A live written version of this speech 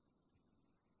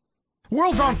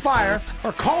World's on fire.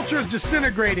 Our culture is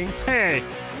disintegrating. Hey,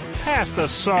 pass the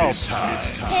salt. It's time.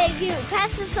 Hey, you,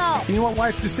 pass the salt. You know why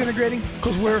it's disintegrating?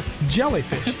 Because we're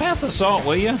jellyfish. Hey, pass the salt,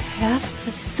 will you? Pass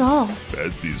the salt.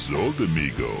 Pass the salt,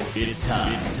 amigo. It's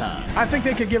time. I think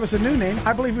they could give us a new name.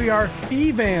 I believe we are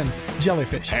Evan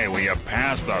Jellyfish. Hey, will you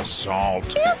pass the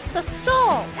salt? Pass the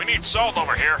salt. We need salt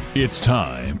over here. It's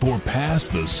time for Pass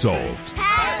the Salt.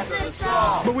 Pass the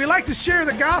salt. But we like to share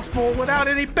the gospel without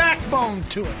any backbone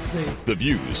to it, see? The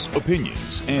views,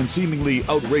 opinions, and seemingly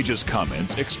outrageous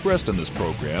comments expressed in this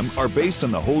program are based on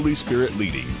the Holy Spirit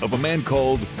leading of a man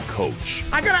called Coach.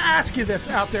 I gotta ask you this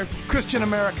out there, Christian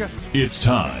America. It's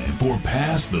time for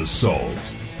Pass the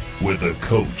Salt with a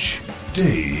Coach,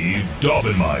 Dave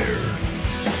Daubenmire.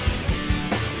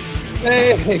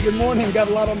 Hey, good morning. Got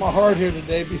a lot on my heart here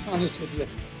today, be honest with you.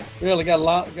 Really got a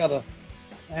lot of,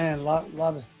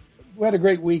 we had a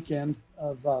great weekend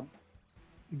of the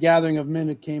gathering of men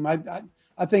that came.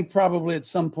 I think probably at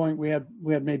some point we had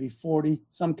maybe 40,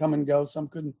 some come and go, some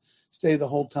couldn't stay the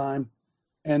whole time.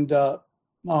 And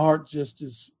my heart's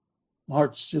just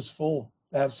full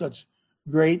to have such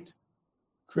great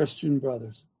Christian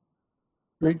brothers.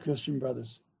 Great Christian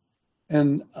brothers.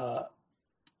 And,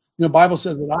 Bible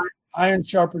says that iron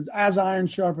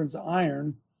sharpens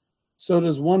iron, so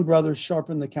does one brother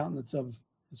sharpen the countenance of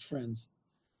his friends.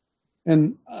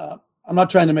 And I'm not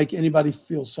trying to make anybody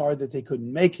feel sorry that they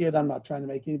couldn't make it. I'm not trying to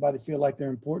make anybody feel like they're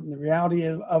important. The reality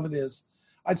of it is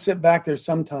I'd sit back there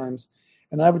sometimes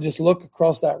and I would just look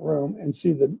across that room and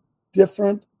see the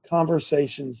different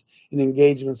conversations and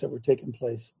engagements that were taking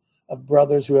place of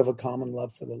brothers who have a common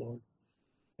love for the Lord.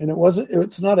 And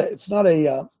it's not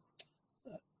a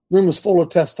room was full of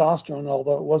testosterone,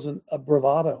 although it wasn't a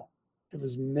bravado. It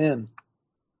was men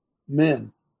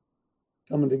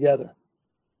coming together.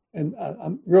 And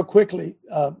real quickly,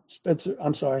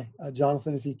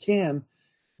 Jonathan, if you can,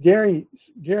 Gary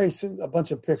sent a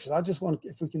bunch of pictures. I just want,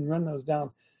 if we can run those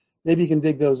down, maybe you can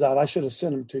dig those out. I should have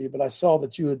sent them to you, but I saw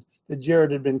that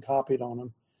Jared had been copied on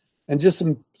them, and just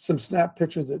some snap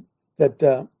pictures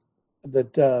that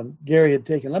Gary had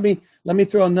taken. Let me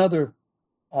throw another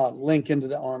link into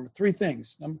the arm. Three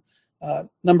things.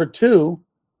 Number two,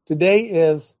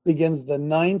 today begins the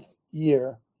 9th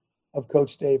year of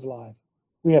Coach Dave Live.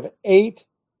 We have 8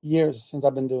 years since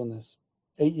I've been doing this.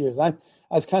 8 years. I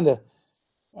was kind of,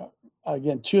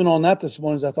 again, chewing on that this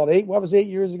morning. I thought, what was 8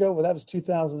 years ago? Well, that was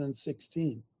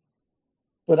 2016.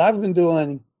 But I've been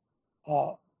doing,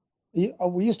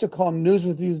 we used to call them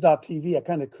newswithviews.tv. I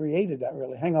kind of created that,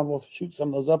 really. Hang on, we'll shoot some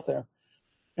of those up there.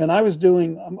 And I was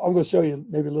doing, I'm going to show you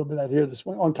maybe a little bit of that here this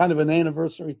morning on kind of an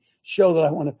anniversary show that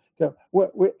I want to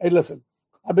tell. Hey, listen,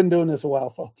 I've been doing this a while,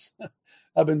 folks.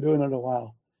 I've been doing it a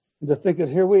while. And to think that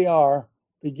here we are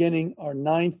beginning our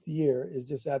 9th year is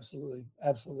just absolutely,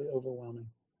 absolutely overwhelming.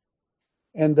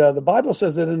 And the Bible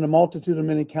says that in the multitude of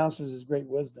many counselors is great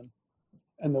wisdom.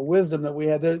 And the wisdom that we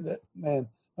had there, my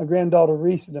granddaughter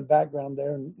Reese in the background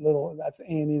there, and that's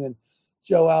Annie, and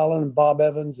Joe Allen and Bob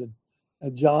Evans and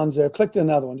John's there. Click to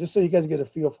another one, just so you guys get a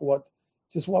feel for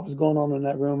what was going on in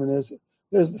that room. And there's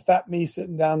the fat me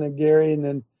sitting down there, Gary, and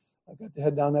then I got the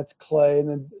head down. That's Clay, and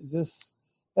then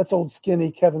that's old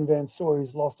skinny Kevin Van Story.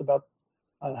 He's lost about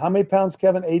how many pounds,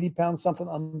 Kevin? 80 pounds, something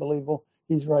unbelievable.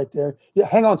 He's right there. Yeah,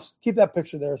 hang on, keep that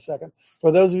picture there a second.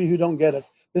 For those of you who don't get it,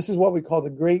 this is what we call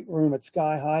the great room at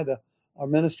Sky High, our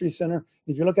ministry center.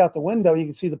 If you look out the window, you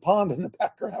can see the pond in the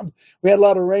background. We had a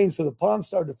lot of rain, so the pond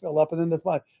started to fill up. And then there's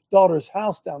my daughter's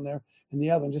house down there in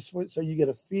the other one, just so you get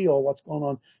a feel of what's going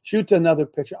on. Shoot to another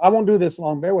picture. I won't do this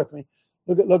long. Bear with me.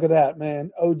 Look at that,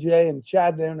 man. OJ and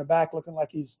Chad there in the back looking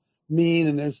like he's mean.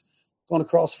 And there's going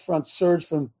across the front, Serge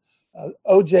from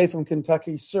OJ from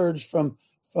Kentucky, Serge from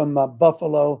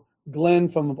Buffalo, Glenn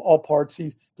from all parts.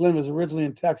 Glenn was originally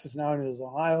in Texas, now he is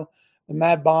Ohio. The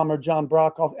Mad Bomber, John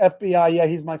Brockhoff, FBI, yeah,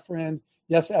 he's my friend.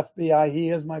 Yes, FBI, he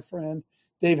is my friend.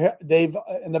 Dave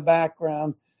in the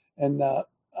background, and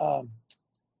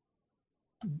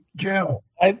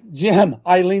Jim,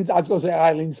 Eileen's. I was going to say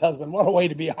Eileen's husband. What a way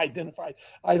to be identified.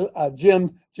 Jim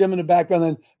in the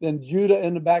background, then Judah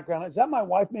in the background. Is that my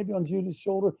wife? Maybe on Judah's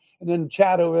shoulder, and then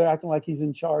Chad over there acting like he's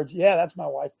in charge. Yeah, that's my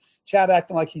wife. Chad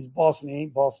acting like he's boss, and he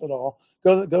ain't boss at all.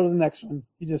 Go to the next one.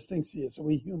 He just thinks he is, so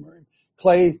we humor him.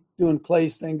 Clay doing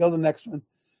Clay's thing. Go to the next one.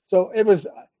 So it was.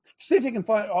 See if you can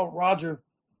find Roger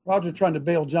trying to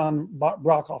bail John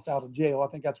Brockhoff out of jail. I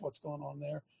think that's what's going on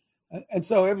there. And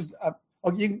so it was.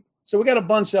 So we got a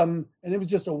bunch of them, and it was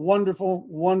just a wonderful,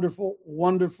 wonderful,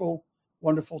 wonderful,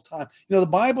 wonderful time. You know, the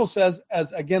Bible says,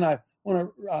 as again, I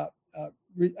want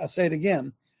to say it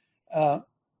again,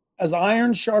 as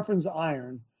iron sharpens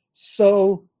iron,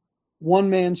 so one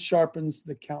man sharpens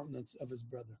the countenance of his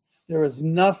brother. There is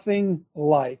nothing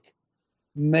like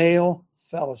male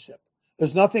fellowship.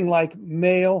 There's nothing like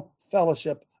male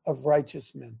fellowship of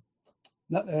righteous men.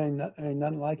 There ain't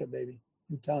nothing like it, baby.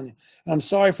 I'm telling you. And I'm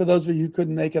sorry for those of you who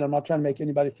couldn't make it. I'm not trying to make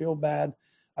anybody feel bad.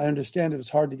 I understand it was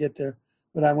hard to get there,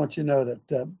 but I want you to know that,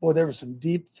 there were some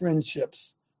deep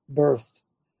friendships birthed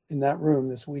in that room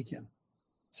this weekend.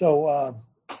 So,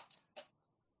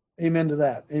 amen to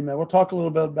that. Amen. We'll talk a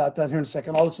little bit about that here in a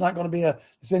second. It's not going to be this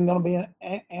isn't going to be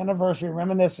an anniversary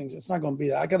reminiscing. It's not going to be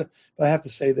that. But I have to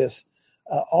say this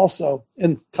also,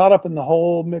 and caught up in the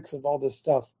whole mix of all this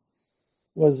stuff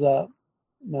was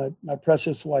my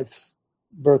precious wife's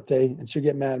birthday, and she'll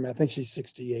get mad at me. I think she's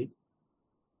 68.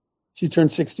 She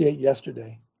turned 68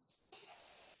 yesterday,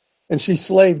 and she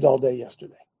slaved all day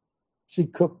yesterday. She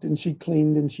cooked and she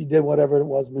cleaned and she did whatever it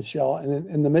was, Michelle. And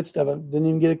in the midst of it, didn't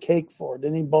even get a cake for her,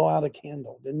 didn't even blow out a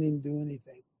candle, didn't even do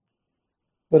anything.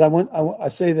 But I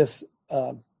say this,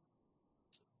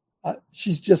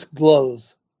 she just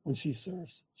glows when she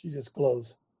serves. She just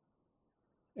glows.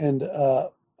 And I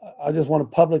just want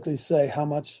to publicly say how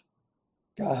much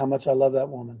I love that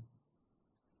woman,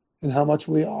 and how much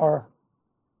we are,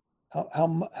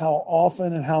 how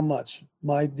often and how much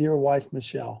my dear wife,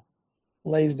 Michelle,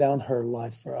 lays down her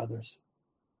life for others.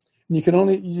 And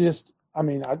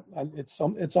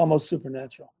it's almost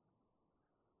supernatural.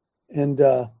 And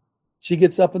she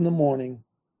gets up in the morning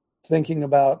thinking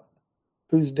about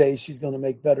whose day she's going to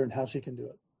make better and how she can do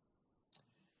it.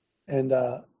 And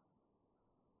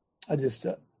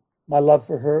my love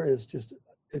for her is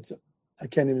I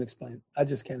can't even explain it. I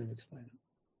just can't even explain it.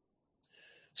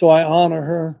 So I honor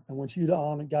her. I want you to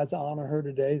honor her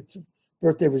today. Her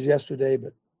birthday was yesterday,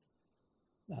 but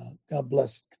God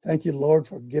bless. Thank you, Lord,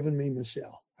 for giving me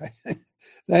Michelle. Right?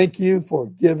 Thank you for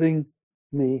giving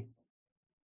me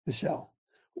Michelle.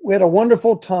 We had a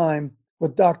wonderful time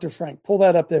with Dr. Frank. Pull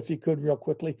that up there if you could real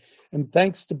quickly. And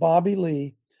thanks to Bobby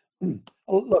Lee.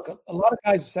 Look, a lot of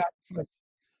guys sacrifice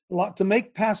a lot to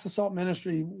make Pass the Salt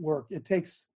ministry work. It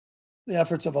takes the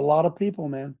efforts of a lot of people,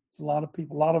 man. It's a lot of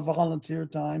people, a lot of volunteer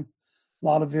time, a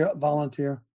lot of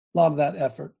that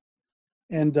effort.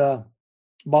 And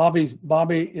Bobby's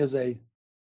a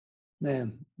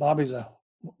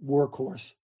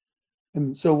workhorse.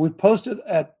 And so we've posted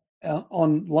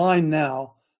online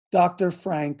now Dr.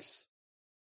 Frank's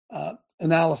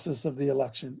analysis of the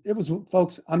election. It was,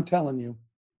 folks, I'm telling you,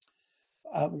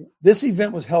 this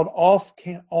event was held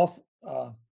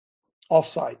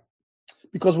off-site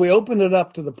because we opened it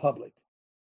up to the public.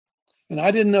 And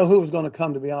I didn't know who was going to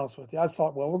come, to be honest with you. I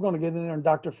thought, well, we're going to get in there and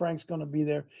Dr. Frank's going to be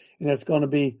there, and it's going to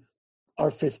be our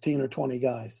 15 or 20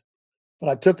 guys. But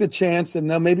I took the chance, and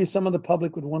maybe some of the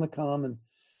public would want to come.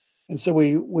 And so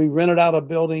we rented out a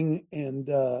building, and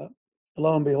lo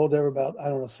and behold, there were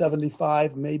about,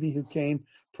 75 maybe who came,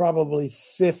 probably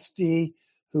 50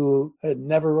 who had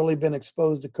never really been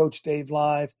exposed to Coach Dave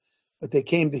live, but they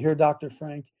came to hear Dr.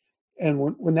 Frank. And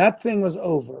when that thing was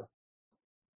over,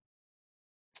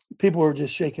 people were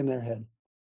just shaking their head.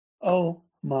 Oh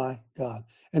my God.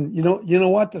 And you know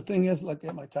what the thing is? Like,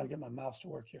 I'm trying to get my mouse to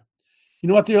work here. You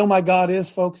know what the oh my God is,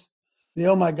 folks? The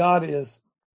oh my God is,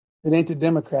 it ain't the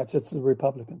Democrats, it's the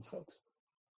Republicans, folks.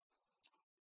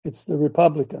 It's the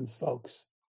Republicans, folks.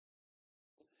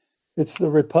 It's the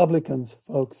Republicans,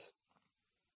 folks.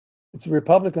 It's the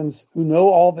Republicans who know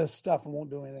all this stuff and won't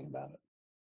do anything about it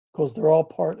because they're all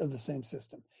part of the same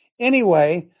system.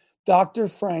 Anyway, Dr.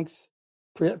 Frank's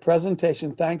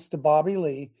presentation, thanks to Bobby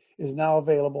Lee, is now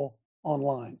available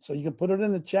online. So you can put it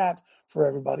in the chat for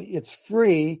everybody. It's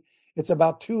free. It's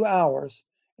about 2 hours,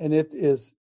 and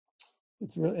it's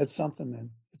something, man.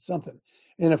 It's something.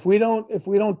 And if we don't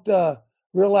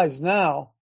realize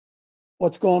now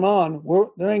what's going on,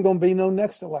 there ain't going to be no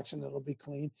next election that'll be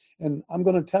clean. And I'm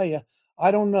going to tell you,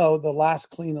 I don't know the last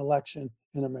clean election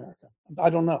in America. I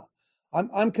don't know.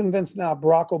 I'm convinced now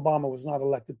Barack Obama was not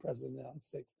elected president of the United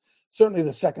States. Certainly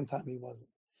the second time he wasn't.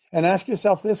 And ask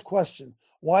yourself this question: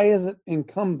 why is it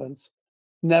incumbents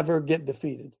never get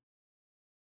defeated?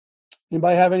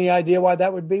 Anybody have any idea why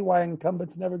that would be? Why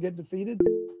incumbents never get defeated?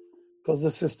 Because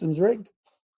the system's rigged.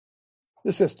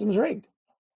 The system's rigged.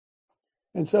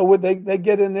 And so they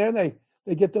get in there,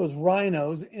 they get those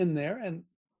rhinos in there, and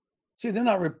see, they're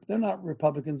not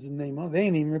Republicans in name only. They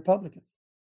ain't even Republicans.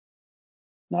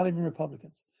 Not even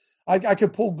Republicans. I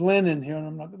could pull Glenn in here, and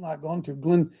I'm not going to.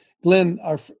 Glenn,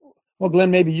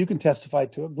 maybe you can testify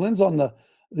to it. Glenn's on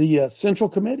the Central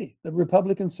Committee, the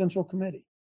Republican Central Committee.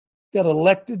 got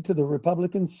elected to the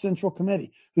Republican Central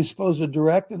Committee, who's supposed to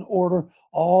direct and order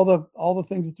all the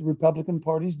things that the Republican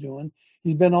Party's doing.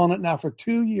 He's been on it now for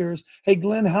 2 years. Hey,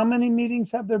 Glenn, how many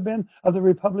meetings have there been of the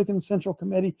Republican Central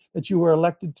Committee that you were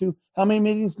elected to? How many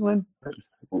meetings, Glenn?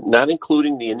 Not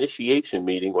including the initiation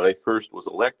meeting when I first was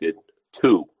elected,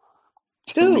 two.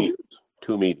 Two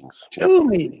meetings. Two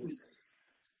meetings.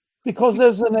 Because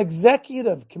there's an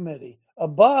executive committee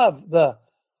above the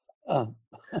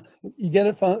you get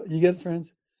it,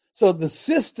 friends? So the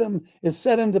system is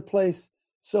set into place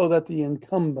so that the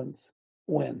incumbents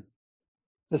win.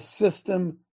 The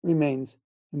system remains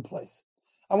in place.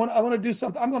 I want to do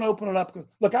something. I'm going to open it up.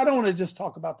 Look, I don't want to just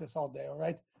talk about this all day, all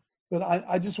right? But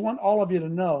I just want all of you to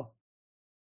know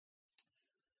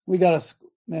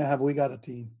have we got a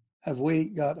team? Have we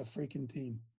got a freaking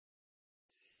team?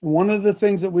 And one of the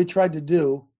things that we tried to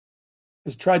do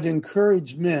is try to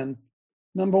encourage men,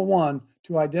 number one,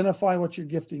 to identify what your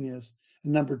gifting is.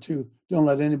 And number two, don't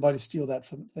let anybody steal that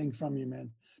thing from you,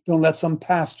 man. Don't let some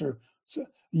pastor,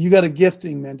 you got a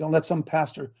gifting, man. Don't let some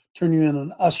pastor turn you in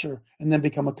an usher and then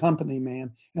become a company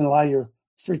man and allow your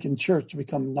freaking church to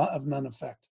become of none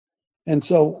effect. And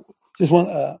so just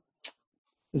want,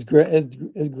 it's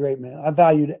great, man. I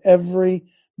valued every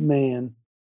man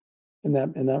in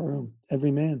that room,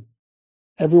 every man.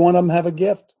 Every one of them have a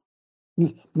gift.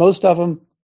 Most of them,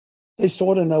 they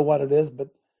sort of know what it is, but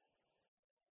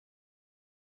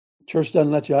church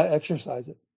doesn't let you exercise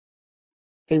it.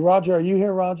 Hey, Roger, are you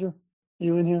here, Roger? Are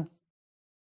you in here?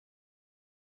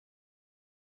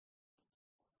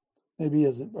 Maybe he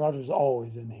isn't. Roger's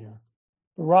always in here.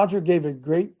 But Roger gave a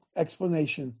great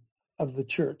explanation of the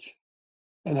church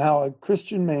and how a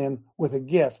Christian man with a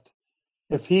gift,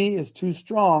 if he is too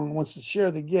strong, wants to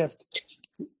share the gift,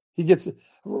 he gets it.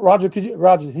 Roger,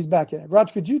 he's back in.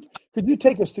 Roger, could you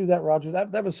take us through that, Roger?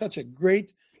 That was such a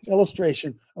great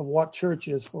illustration of what church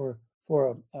is for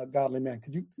a godly man.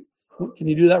 Can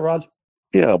you do that, Roger?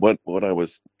 Yeah, what I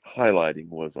was highlighting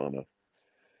was on a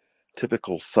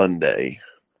typical Sunday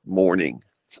morning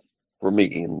for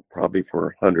me and probably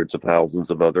for hundreds of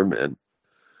thousands of other men.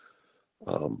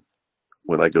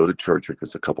 When I go to church, which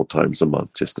is a couple times a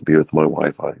month, just to be with my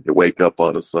wife, I wake up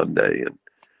on a Sunday and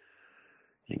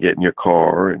you get in your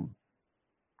car and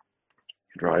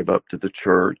you drive up to the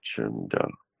church and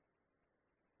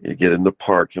you get in the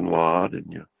parking lot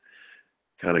and you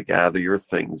kind of gather your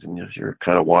things and you're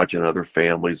kind of watching other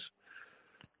families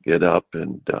get up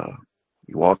and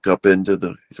you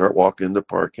start walking in the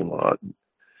parking lot. And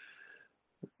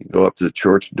you go up to the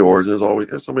church doors.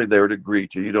 There's somebody there to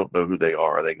greet you. You don't know who they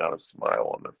are. They got a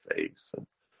smile on their face and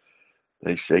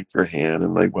they shake your hand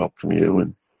and they welcome you.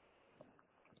 And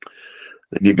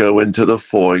then you go into the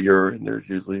foyer and there's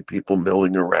usually people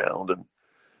milling around. And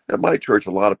at my church,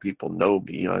 a lot of people know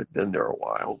me. I've been there a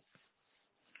while.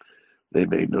 They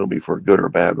may know me for good or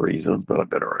bad reasons, but I've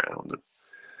been around.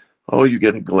 And, you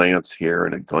get a glance here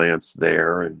and a glance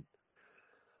there. And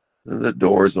then the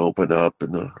doors open up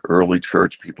and the early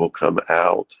church people come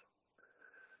out.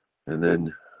 And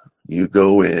then you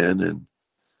go in and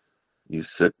you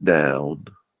sit down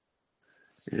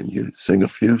and you sing a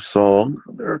few songs.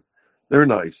 They're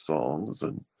nice songs.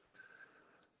 And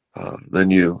then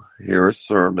you hear a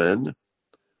sermon.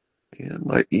 And it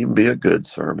might even be a good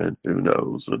sermon. Who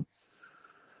knows? And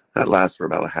that lasts for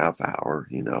about a half hour,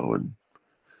 and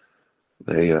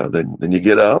they then you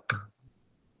get up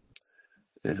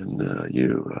and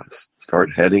you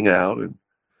start heading out. And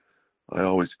I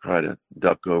always try to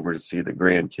duck over to see the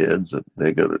grandkids. And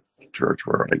they go to church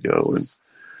where I go. And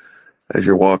as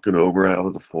you're walking over out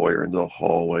of the foyer into the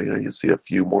hallway, you see a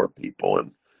few more people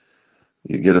and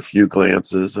you get a few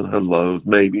glances and hellos,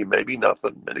 maybe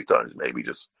nothing. Many times,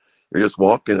 you're just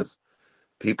walking as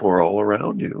people are all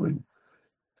around you. And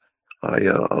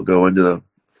I'll go into the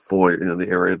foyer, the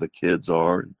area the kids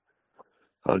are, and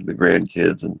hug the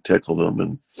grandkids and tickle them.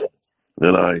 And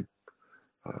then I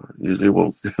usually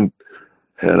will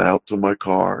head out to my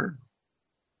car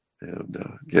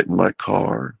and get in my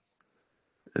car.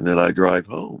 And then I drive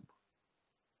home.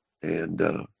 And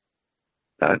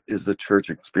that is the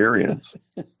church experience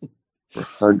for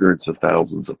hundreds of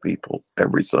thousands of people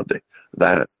every Sunday.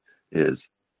 That is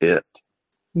it.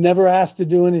 Never asked to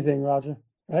do anything, Roger,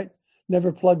 right?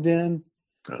 Never plugged in.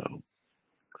 No.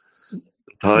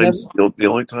 The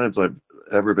only times I've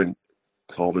ever been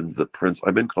called into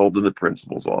I've been called in the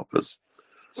principal's office.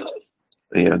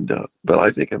 And, but I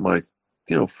think in my,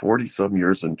 40 some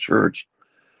years in church,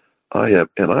 you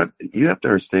have to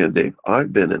understand, Dave,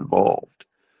 I've been involved.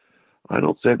 I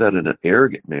don't say that in an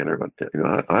arrogant manner, but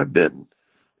I've been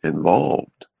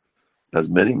involved, as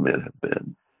many men have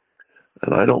been.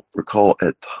 And I don't recall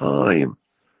a time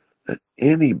that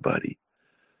anybody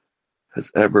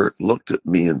has ever looked at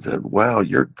me and said, wow,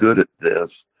 you're good at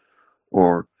this.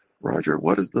 Or, Roger,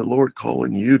 what is the Lord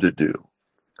calling you to do?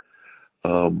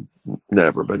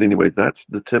 Never. But anyways, that's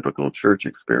the typical church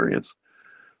experience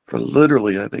for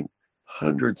literally, I think,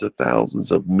 hundreds of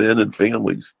thousands of men and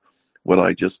families, what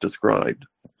I just described.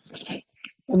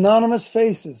 Anonymous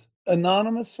faces,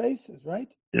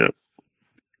 right? Yeah.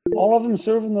 All of them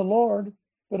serving the Lord,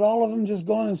 but all of them just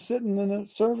going and sitting in a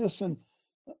service and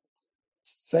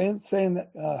saying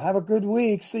that have a good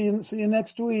week, see you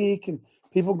next week, and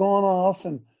people going off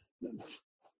and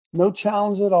no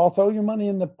challenge at all. Throw your money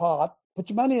in the pot, put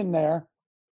your money in there,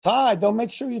 tithe. Don't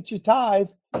make sure that you tithe.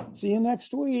 See you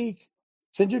next week.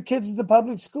 Send your kids to the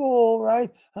public school,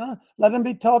 right? Let them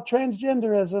be taught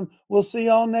transgenderism. We'll see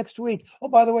y'all next week. Oh,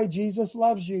 by the way, Jesus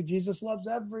loves you. Jesus loves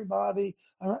everybody.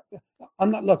 All right.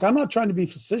 I'm not trying to be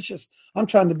facetious. I'm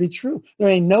trying to be true. There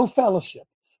ain't no fellowship.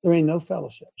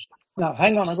 Now,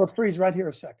 hang on. I'm going to freeze right here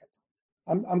a second.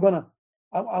 I want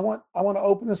to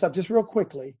open this up just real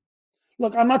quickly.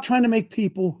 Look, I'm not trying to make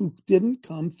people who didn't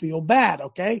come feel bad,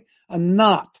 okay? I'm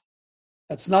not.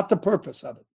 That's not the purpose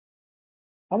of it.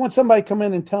 I want somebody to come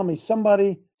in and tell me some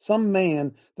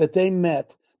man that they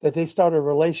met, that they started a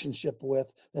relationship with,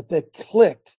 that they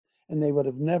clicked, and they would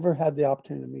have never had the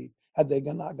opportunity to meet had they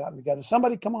not gotten together.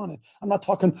 Somebody come on in. I'm not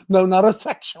talking, no, not a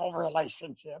sexual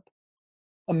relationship.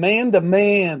 A man to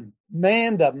man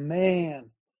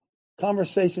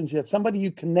conversationship, somebody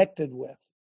you connected with.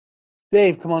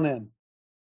 Dave, come on in.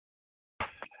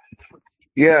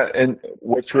 Yeah, and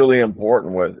what's really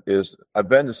important with is I've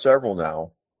been to several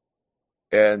now,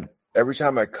 and every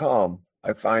time I come,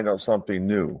 I find out something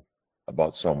new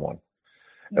about someone.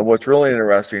 And what's really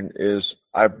interesting is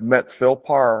I've met Phil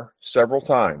Parr several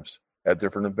times at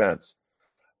different events,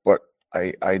 but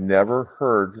I never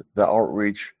heard the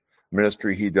outreach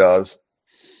ministry he does,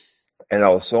 and I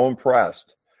was so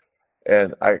impressed.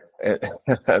 And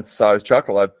so I was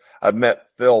chuckling. I've met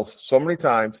Phil so many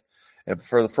times, and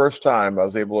for the first time, I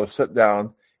was able to sit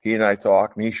down. He and I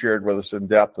talked, and he shared with us in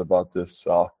depth about this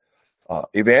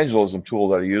evangelism tool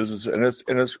that he uses, and it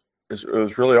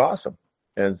was really awesome.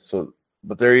 And so,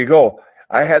 but there you go.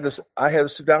 I had to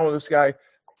sit down with this guy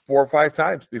 4 or 5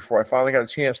 times before I finally got a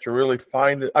chance to really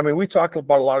find it. I mean, we talked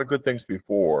about a lot of good things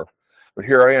before, but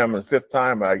here I am, the 5th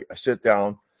time I sit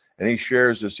down, and he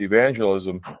shares this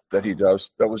evangelism that he does.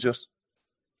 That was just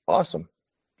awesome.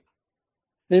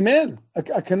 Amen.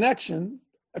 A connection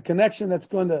that's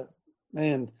going to,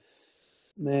 man,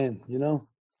 you know,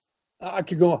 I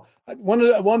could go. At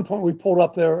one point we pulled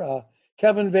up there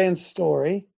Kevin Van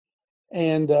Story,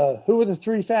 and who were the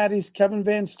 3 fatties? Kevin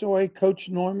Van Story, Coach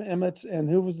Norm Emmets, and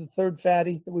who was the 3rd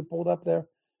fatty that we pulled up there?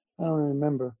 I don't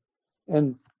remember.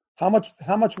 And how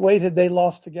much weight had they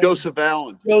lost together? Joseph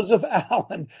Allen.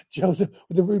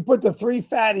 We put the 3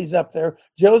 fatties up there.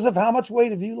 Joseph, how much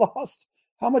weight have you lost?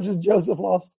 How much has Joseph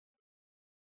lost?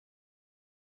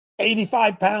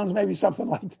 85 pounds, maybe something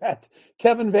like that.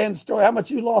 Kevin Van Story, how much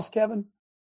you lost, Kevin?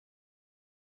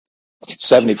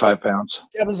 75 pounds.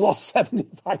 Kevin's lost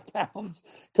 75 pounds.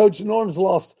 Coach Norm's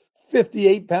lost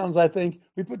 58 pounds, I think.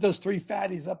 We put those 3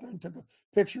 fatties up there and took a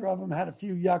picture of them, had a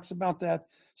few yucks about that.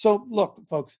 So, look,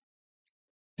 folks,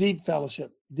 deep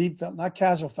fellowship, not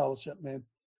casual fellowship, man.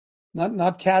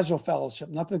 Not casual fellowship,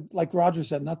 like Roger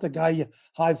said, not the guy you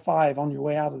high five on your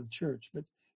way out of the church, but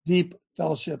deep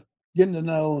fellowship, getting to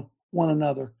know one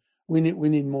another. We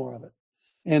need more of it.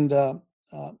 And I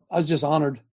was just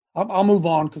honored. I'll move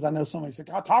on because I know somebody's like,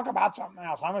 I'll talk about something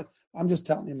else. I'm just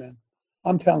telling you, man.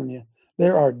 I'm telling you,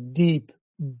 there are deep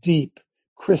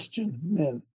Christian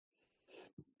men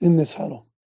in this huddle.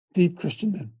 Deep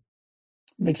Christian men.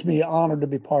 Makes me honored to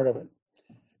be part of it.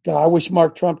 God, I wish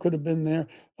Mark Trump could have been there.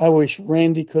 I wish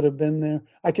Randy could have been there.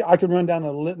 I could run down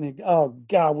a litany. Oh,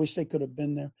 God, I wish they could have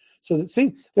been there. So,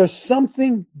 see, there's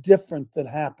something different that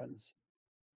happens.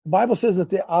 The Bible says that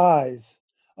the eyes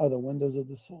are the windows of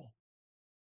the soul.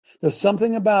 There's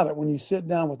something about it when you sit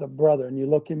down with a brother and you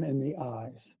look him in the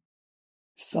eyes.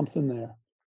 Something there.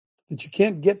 That you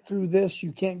can't get through this.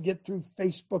 You can't get through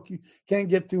Facebook. You can't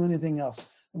get through anything else.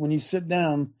 And when you sit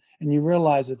down and you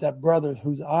realize that brother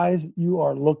whose eyes you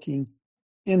are looking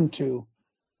into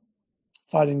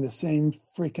fighting the same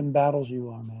freaking battles you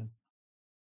are, man,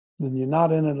 then you're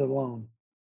not in it alone.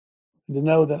 And to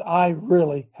know that I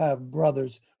really have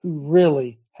brothers who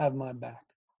really have my back.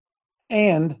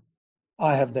 And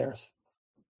I have theirs.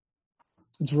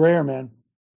 It's rare, man.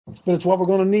 But it's what we're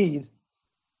going to need.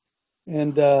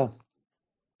 And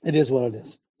it is what it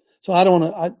is. So I don't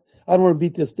want to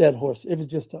beat this dead horse. It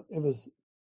was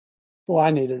Oh, I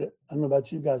needed it. I don't know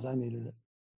about you guys. I needed it.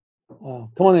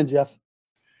 Wow. Come on in, Jeff.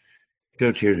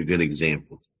 Coach, here's a good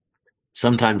example.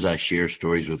 Sometimes I share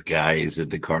stories with guys at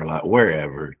the car lot,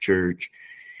 wherever, church,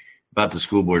 about the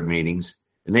school board meetings,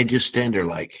 and they just stand there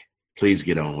like, please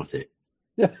get on with it.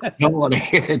 Don't want to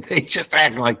hear it. They just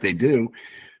act like they do.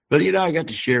 But, I got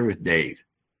to share with Dave.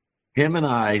 Him and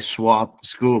I swapped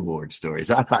school board stories.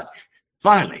 I thought,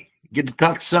 finally, get to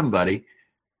talk to somebody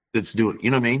that's doing, you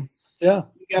know what I mean? Yeah.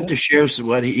 We got to share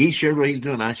what he shared what he's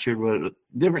doing. I shared what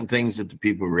different things that the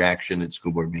people reaction at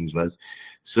school board meetings was.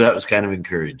 So that was kind of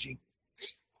encouraging.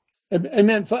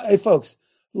 Amen. Hey, folks,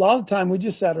 a lot of the time we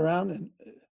just sat around and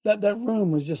that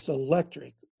room was just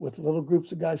electric with little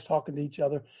groups of guys talking to each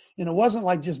other. And it wasn't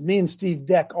like just me and Steve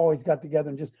Deck always got together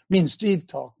and just me and Steve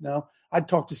talked. No, I'd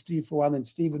talk to Steve for a while, then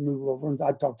Steve would move over and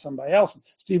I'd talk to somebody else. And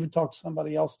Steve would talk to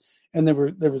somebody else. And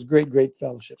there was great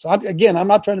fellowship. So I'm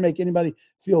not trying to make anybody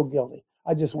feel guilty.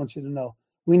 I just want you to know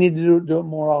we need to do it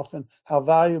more often, how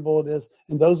valuable it is.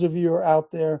 And those of you who are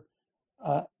out there,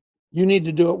 you need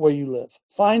to do it where you live.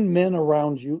 Find men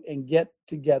around you and get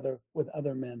together with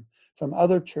other men from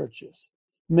other churches.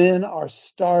 Men are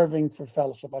starving for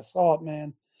fellowship. I saw it,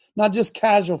 man. Not just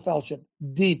casual fellowship,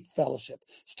 deep fellowship.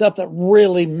 Stuff that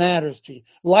really matters to you.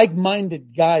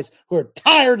 Like-minded guys who are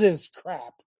tired of this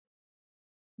crap.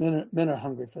 Men are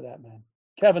hungry for that, man.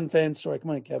 Kevin, fan story.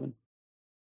 Come on, Kevin.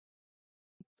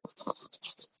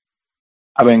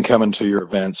 I've been coming to your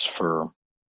events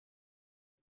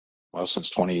since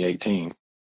 2018.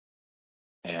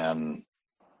 And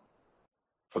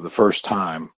for the first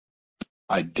time,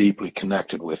 I deeply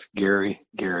connected with Gary,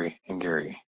 and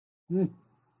Gary.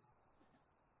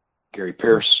 Gary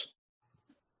Pierce,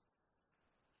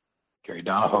 Gary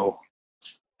Donahoe,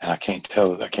 and I can't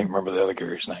remember the other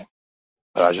Gary's name.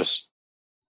 But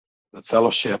the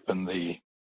fellowship and the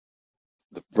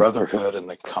brotherhood and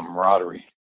the camaraderie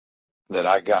that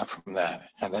I got from that.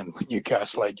 And then when you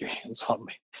guys laid your hands on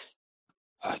me,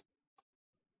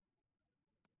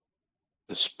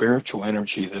 the spiritual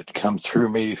energy that come through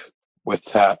me with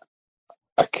that,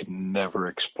 I could never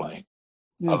explain.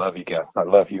 Yeah. I love you guys. I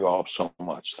love you all so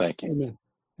much. Thank you.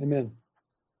 Amen,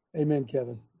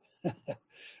 Kevin.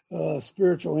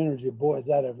 Spiritual energy. Boy, is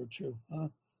that ever true, huh?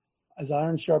 As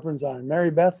iron sharpens iron.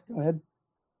 Mary Beth, go ahead.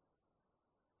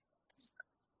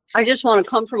 I just want to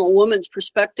come from a woman's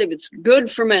perspective. It's good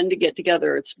for men to get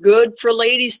together. It's good for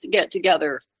ladies to get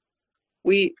together.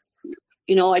 I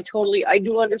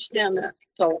do understand that.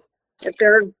 So if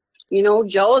they're,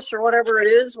 jealous or whatever it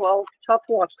is, well, tough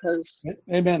luck.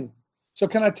 Amen. So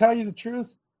can I tell you the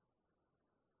truth?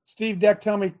 Steve Deck,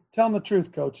 tell him the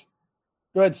truth, Coach.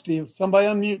 Go ahead, Steve. Somebody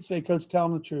unmute, say, Coach, tell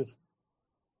him the truth.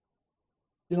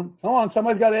 Come on,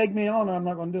 somebody's got to egg me on or I'm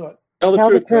not going to do it. Tell the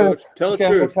truth, Coach. Tell the truth.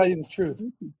 I'm going to tell you the truth.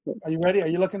 Are you ready? Are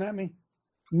you looking at me?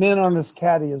 Men aren't as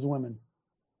catty as women.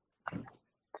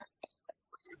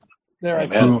 There, I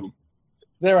said it.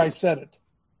 There, I said it.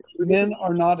 Men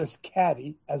are not as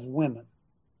catty as women.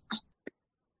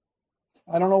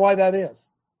 I don't know why that is.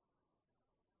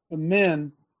 The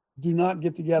men do not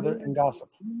get together and gossip.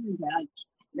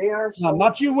 They are. No,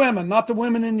 not you women, not the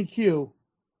women in the queue.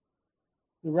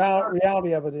 The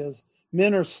reality of it is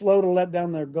men are slow to let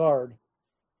down their guard.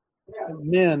 And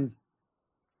men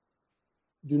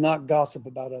do not gossip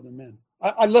about other men.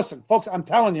 I listen, folks, I'm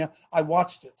telling you, I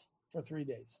watched it for 3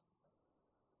 days.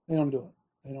 They don't do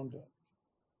it.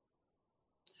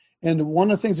 And one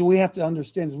of the things that we have to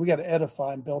understand is we got to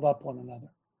edify and build up one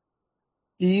another.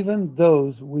 Even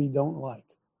those we don't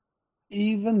like.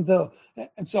 Even though.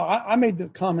 And so I made the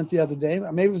comment the other day,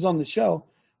 maybe it was on the show,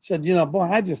 said, boy,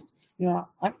 I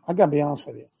got to be honest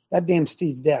with you. That damn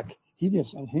Steve Deck, he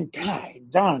just don't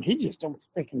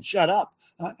freaking shut up.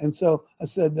 And so I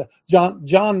said, John,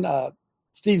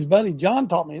 Steve's buddy, John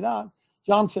taught me that.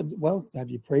 John said, well,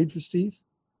 have you prayed for Steve?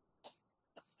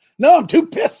 No, I'm too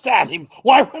pissed at him.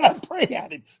 Why would I pray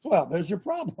at him? Well, there's your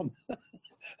problem.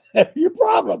 Your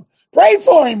problem. Pray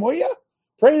for him, will you?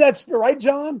 Pray that spirit, right,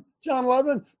 John? John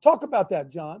Loveland, talk about that,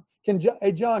 John.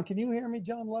 Hey, John, can you hear me,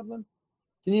 John Loveland?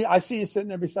 I see you sitting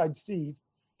there beside Steve.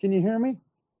 Can you hear me?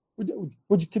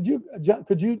 Could you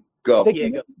go?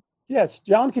 Go. Yes,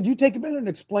 John, could you take a minute and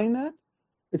explain that?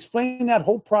 Explain that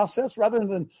whole process rather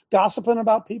than gossiping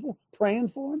about people, praying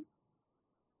for them?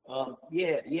 I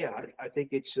think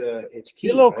it's key.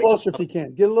 Get a little closer if you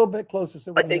can. Get a little bit closer.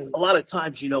 So I think a lot of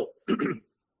times,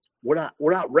 we're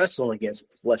not wrestling against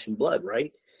flesh and blood,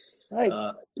 right? Right.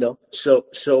 So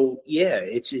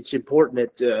it's important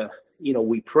that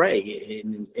we pray,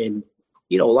 and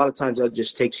a lot of times that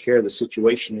just takes care of the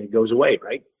situation and it goes away,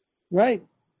 right? Right.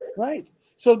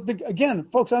 So again,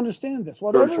 folks, understand this.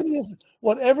 Whatever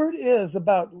it is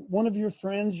about one of your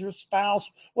friends, your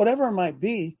spouse, whatever it might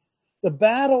be, the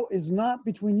battle is not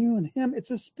between you and him.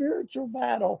 It's a spiritual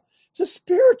battle. It's a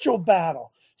spiritual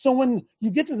battle. So when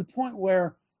you get to the point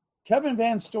where Kevin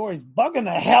Van Story's bugging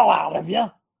the hell out of you,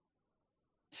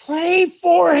 pray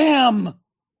for him,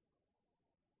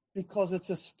 because it's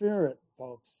a spirit,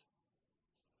 folks.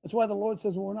 That's why the Lord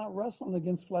says we're not wrestling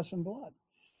against flesh and blood.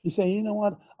 You say, you know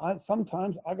what?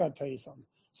 Sometimes I got to tell you something.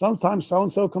 Sometimes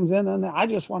so-and-so comes in and I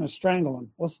just want to strangle them.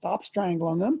 Well, stop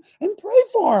strangling them and pray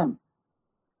for them.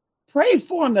 Pray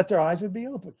for them that their eyes would be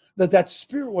open, that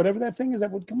spirit, whatever that thing is,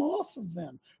 that would come off of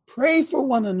them. Pray for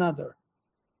one another.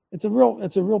 It's a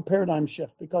real paradigm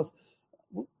shift, because,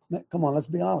 come on, let's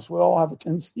be honest. We all have a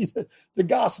tendency to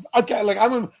gossip. Okay, look,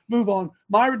 I'm going to move on.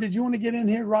 Myra, did you want to get in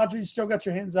here? Roger, you still got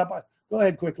your hands up. Go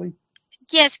ahead quickly.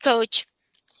 Yes, Coach.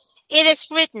 It is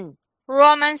written,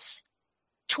 Romans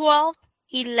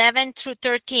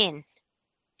 12:11-13.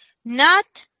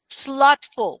 Not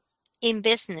slothful in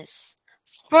business,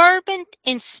 fervent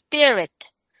in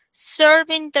spirit,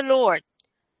 serving the Lord,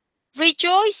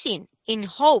 rejoicing in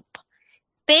hope,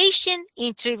 patient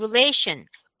in tribulation,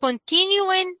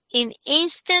 continuing in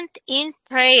instant in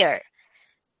prayer,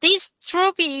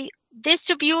 distributing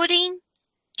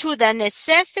to the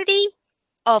necessity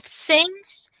of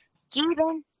saints,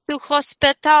 given to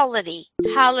hospitality.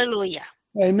 Hallelujah.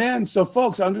 Amen. So,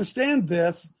 folks, understand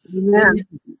this. Amen.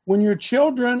 When your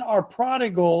children are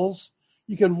prodigals,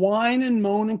 you can whine and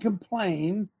moan and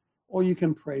complain, or you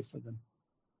can pray for them.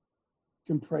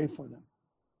 You can pray for them.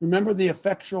 Remember, the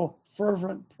effectual,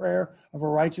 fervent prayer of a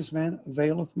righteous man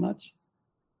availeth much.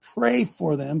 Pray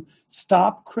for them.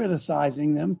 Stop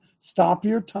criticizing them. Stop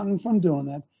your tongue from doing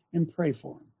that, and pray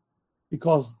for them.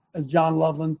 Because, as John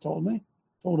Loveland told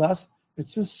us,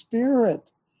 it's a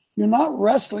spirit. You're not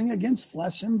wrestling against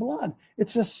flesh and blood.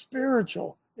 It's a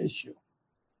spiritual issue.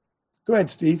 Go ahead,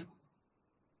 Steve.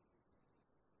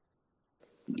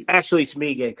 Actually, it's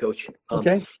me again, Coach.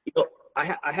 Okay.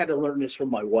 I had to learn this from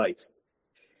my wife.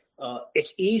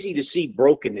 It's easy to see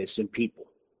brokenness in people.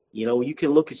 You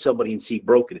can look at somebody and see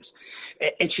brokenness.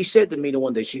 And she said to me the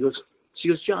one day, she goes,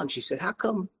 John, she said, how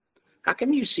come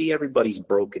you see everybody's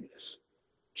brokenness?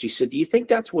 She said, do you think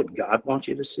that's what God wants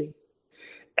you to see?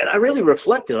 And I really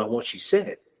reflected on what she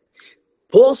said.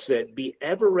 Paul said, be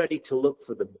ever ready to look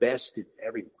for the best in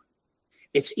everyone.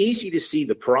 It's easy to see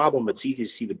the problem. It's easy to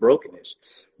see the brokenness.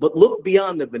 But look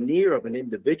beyond the veneer of an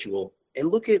individual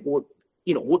and look at what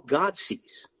God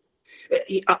sees.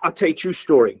 I'll tell you a true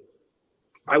story.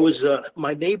 I was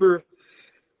my neighbor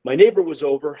was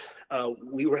over.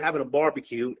 We were having a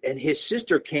barbecue, and his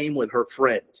sister came with her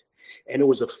friend, and it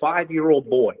was a 5-year-old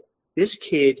boy. This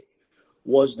kid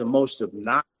was the most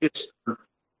obnoxious,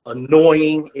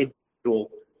 annoying individual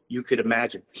you could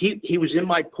imagine. He was in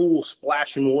my pool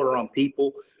splashing water on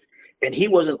people, and he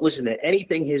wasn't listening to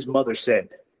anything his mother said.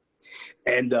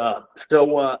 And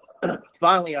so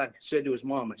finally I said to his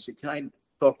mom, I said, can I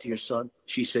talk to your son?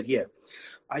 She said, yeah.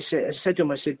 I said to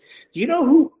him, do you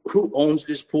know who owns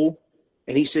this pool?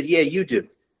 And he said, yeah, you do.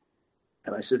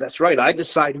 And I said, that's right. I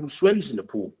decide who swims in the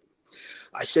pool.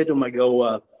 I said to him, I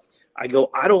go, I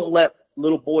don't let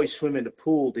little boys swim in the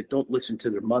pool that don't listen to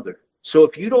their mother. So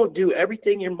if you don't do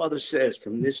everything your mother says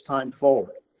from this time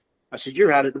forward, I said,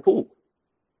 you're out of the pool.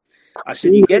 I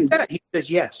said, you get that? He says,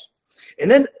 yes.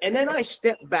 And then I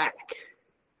stepped back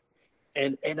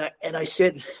and I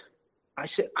said, I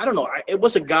don't know. It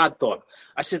was a God thought.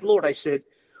 I said, Lord,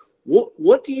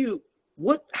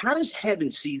 how does heaven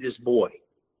see this boy?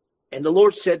 And the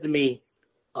Lord said to me,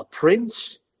 a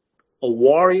prince, a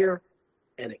warrior,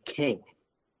 and a king.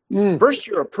 First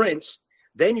you're a prince,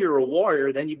 then you're a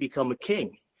warrior, then you become a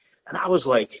king. And I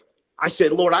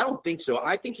said, Lord, I don't think so.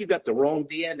 I think you got the wrong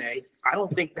DNA. I don't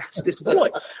think that's this boy.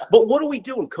 But what are we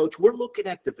doing, Coach? We're looking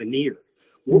at the veneer.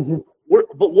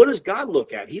 But what does God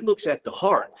look at? He looks at the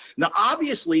heart. Now,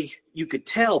 obviously, you could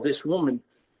tell this woman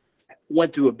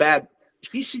went through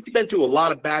she's been through a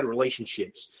lot of bad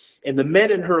relationships. And the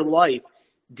men in her life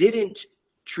didn't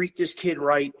treat this kid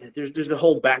right. There's a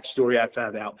whole backstory I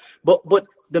found out. But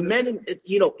the men,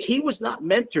 he was not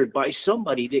mentored by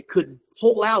somebody that could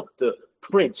pull out the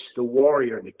prince, the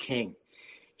warrior, and the king.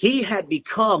 He had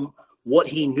become what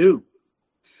he knew.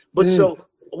 But so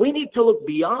we need to look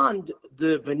beyond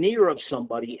the veneer of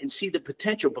somebody and see the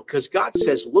potential, because God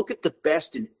says, look at the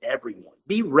best in everyone.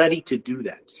 Be ready to do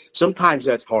that. Sometimes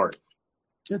that's hard.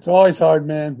 It's always hard,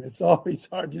 man. It's always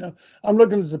hard. I'm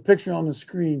looking at the picture on the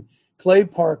screen. Clay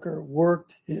Parker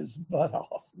worked his butt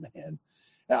off, man.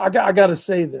 I got to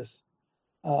say this.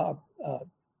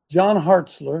 John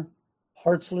Hartzler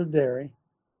Dairy,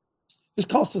 It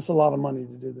cost us a lot of money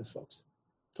to do this, folks.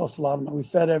 It cost a lot of money. We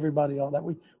fed everybody all that.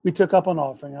 We took up an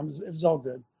offering. It was all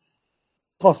good.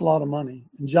 It cost a lot of money.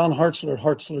 And John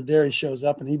Hartzler Dairy shows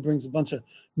up, and he brings a bunch of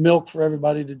milk for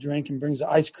everybody to drink and brings the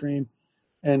ice cream.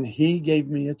 And he gave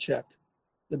me a check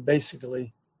that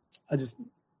basically, I just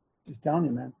telling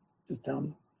you, man, just telling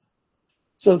you.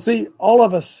 So see, all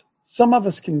of us, some of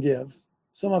us can give,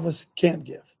 some of us can't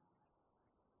give.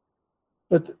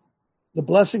 But the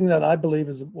blessing that I believe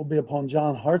will be upon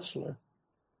John Hartzler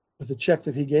with the check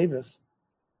that he gave us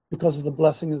because of the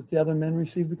blessing that the other men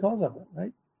received because of it,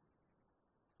 right?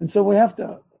 And so we have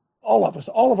to, all of us,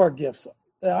 all of our gifts,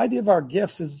 the idea of our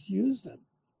gifts is to use them.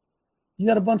 You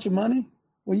got a bunch of money?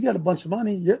 Well, you got a bunch of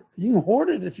money. You can hoard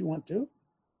it if you want to.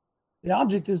 The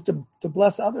object is to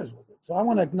bless others with it. So I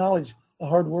want to acknowledge the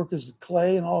hard workers,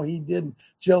 Clay and all he did.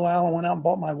 Joe Allen went out and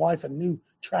bought my wife a new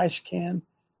trash can.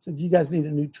 Said, you guys need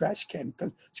a new trash can.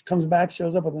 She comes back,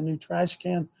 shows up with a new trash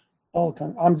can. I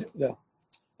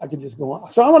could just go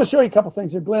on. So I want to show you a couple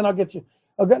things here. Glenn, I'll get you.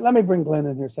 Let me bring Glenn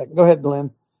in here a second. Go ahead,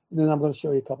 Glenn. And then I'm going to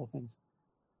show you a couple things.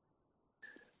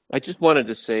 I just wanted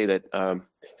to say that,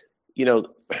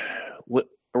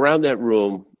 around that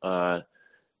room,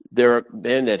 there are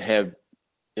men that have,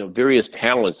 various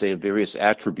talents. They have various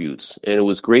attributes. And it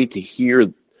was great to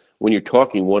hear when you're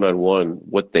talking one-on-one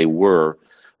what they were.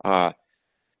 I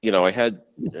had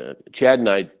Chad and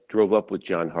I drove up with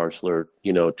John Hartzler,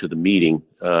 to the meeting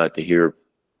to hear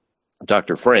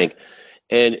Dr. Frank.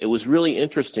 And it was really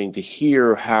interesting to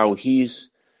hear how he's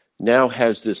now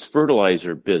has this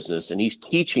fertilizer business, and he's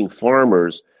teaching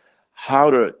farmers how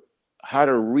to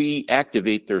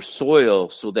reactivate their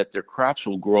soil so that their crops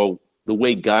will grow the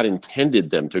way God intended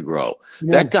them to grow.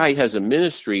 Yeah. That guy has a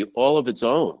ministry all of its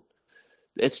own.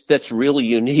 That's really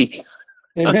unique.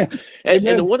 Amen.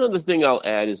 And one other thing I'll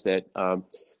add is that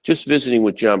just visiting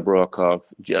with John Brokoff,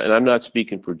 and I'm not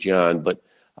speaking for John, but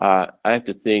I have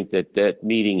to think that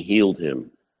meeting healed him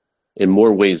in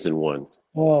more ways than one.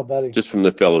 Oh, buddy. Just from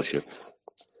the fellowship.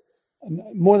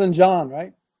 More than John,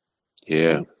 right?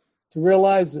 Yeah. To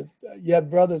realize that you had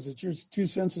brothers, that your 2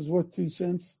 cents is worth 2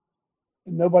 cents,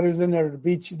 and nobody was in there to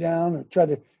beat you down or try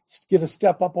to get a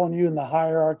step up on you in the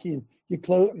hierarchy and get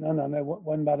close. No, it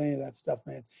wasn't about any of that stuff,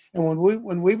 man. And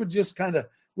when we would just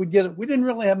we didn't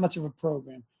really have much of a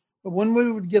program, but when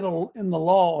we would get in the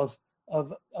law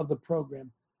of the program,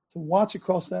 to watch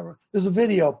across that room, there's a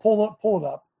video. Pull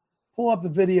up the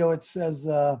video. It says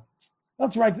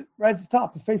that's right at the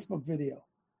top, the Facebook video.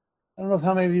 I don't know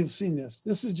how many of you have seen this.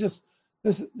 This is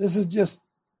just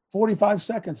 45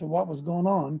 seconds of what was going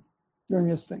on during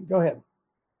this thing. Go ahead.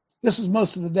 This is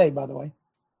most of the day, by the way.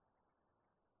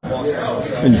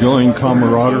 Enjoying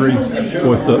camaraderie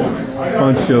with a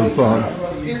bunch of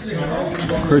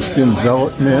Christian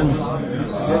zealot men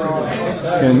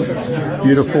in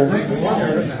beautiful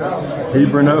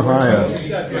Hebron, Ohio.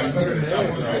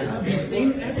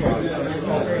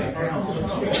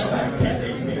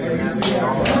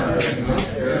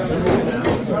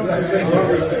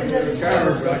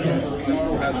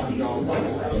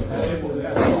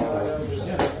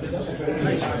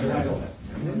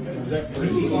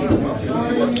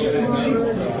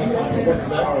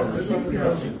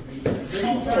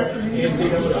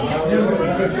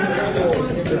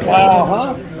 Wow,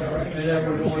 huh?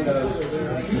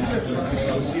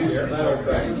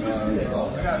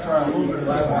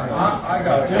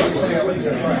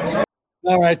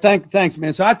 All right, thanks,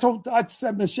 man. So I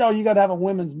said, Michelle, you got to have a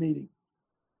women's meeting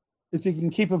if you can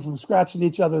keep them from scratching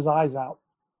each other's eyes out.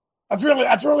 That's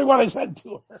really what I said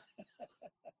to her.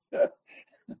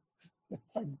 If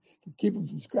I can keep them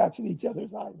from scratching each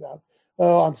other's eyes out.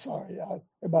 Oh, I'm sorry.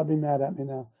 Everybody be mad at me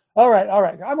now. All right.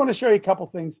 I want to show you a couple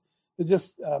things that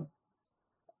just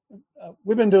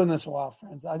we've been doing this a while,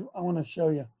 friends. I want to show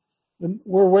you.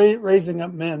 We're raising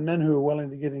up men who are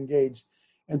willing to get engaged.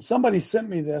 And somebody sent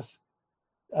me this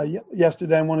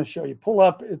yesterday. I want to show you. Pull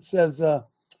up. It says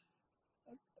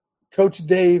Coach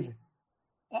Dave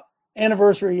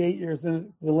anniversary 8 years.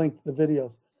 Then the link, the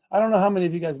videos. I don't know how many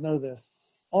of you guys know this.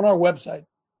 On our website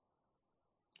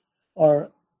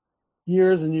are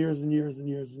years and years and years and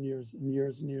years and years and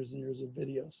years and years and years of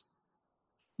videos.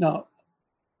 Now,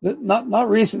 not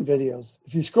recent videos.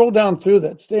 If you scroll down through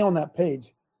that, stay on that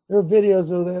page. There are videos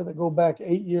over there that go back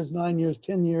 8 years, 9 years,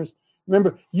 10 years.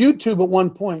 Remember, YouTube at one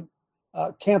point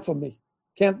canceled me.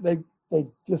 I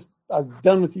was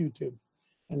done with YouTube.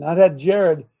 And I'd had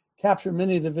Jared capture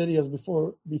many of the videos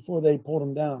before they pulled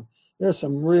them down. There's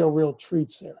some real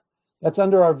treats there. That's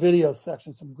under our video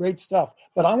section, some great stuff.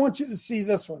 But I want you to see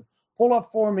this one. Pull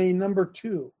up for me number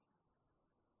 2.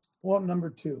 Pull up number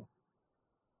 2.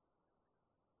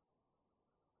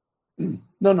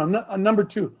 No, number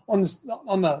 2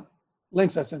 on the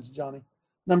links I sent to Johnny.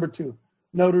 Number 2,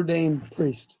 Notre Dame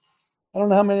priest. I don't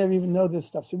know how many of you even know this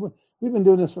stuff. See, we've been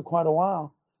doing this for quite a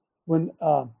while. When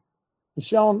my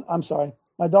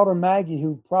daughter Maggie,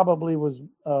 who probably was,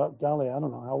 golly, I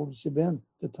don't know, how old had she been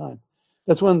at the time?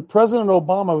 That's when President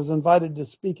Obama was invited to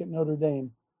speak at Notre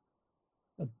Dame.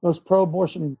 The most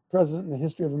pro-abortion president in the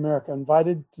history of America,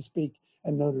 invited to speak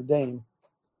at Notre Dame.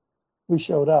 We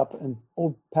showed up, and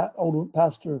old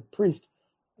pastor priest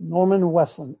Norman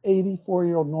Westland,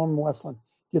 84-year-old Norman Westland,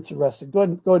 gets arrested. Go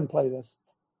ahead and play this.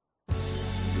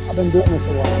 I've been doing this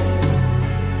a while.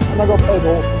 I'm not going to play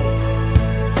the whole thing.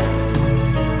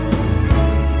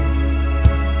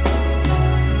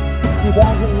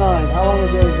 2009. How long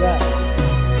ago is that?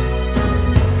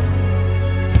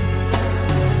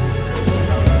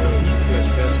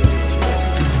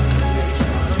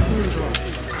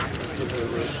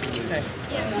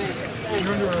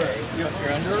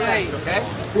 You're under arrest, okay?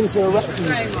 Who's arresting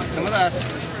you? Come with us.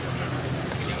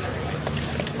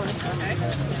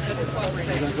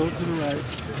 Go to the right.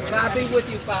 God be with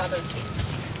you, Father.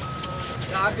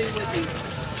 God be with you.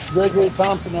 Gregory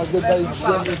Thompson, our good buddy Bless you,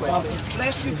 Gregory Father. Thompson,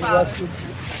 Bless you, is Father. arrested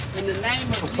In the name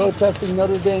of for Jesus. protesting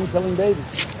Notre Dame killing babies.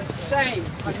 Same.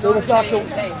 Let's go to Dr.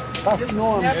 Pastor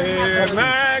Norm. Immaculate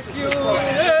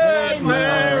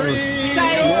Mary,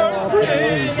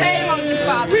 Shame on you,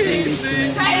 Father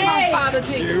Jesus. Shame on Father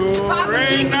Jesus. you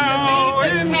reign now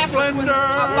in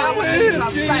splendor with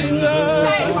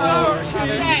Jesus our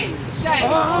King. Shame.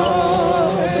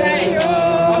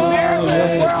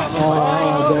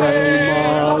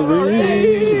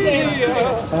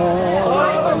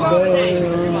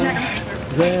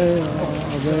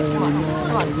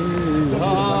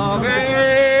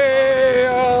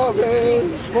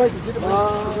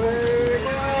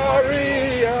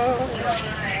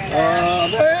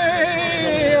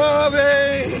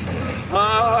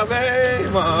 Ave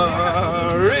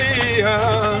Maria,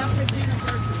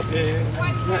 in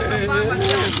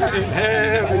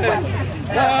heaven,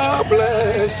 the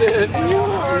blessed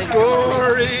your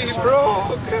glory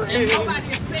proclaim.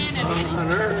 On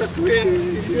earth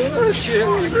with your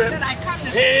children,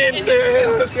 in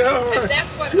the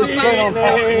sweet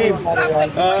name.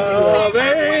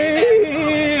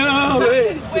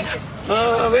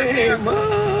 Ave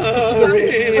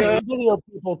Maria. Video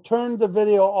people turned the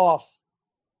video off.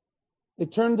 They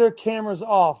turned their cameras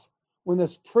off when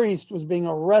this priest was being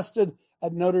arrested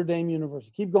at Notre Dame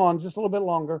University. Keep going just a little bit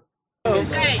longer.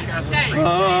 Ave,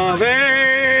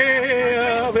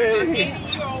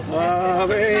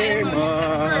 Ave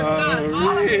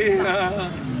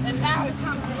Maria.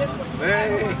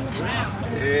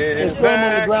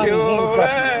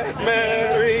 Immaculate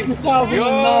Mary,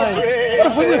 2009. What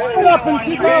if we were split up in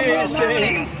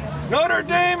 2009? Notre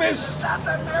Dame is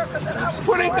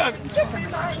putting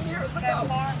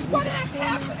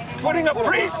a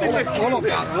priest in the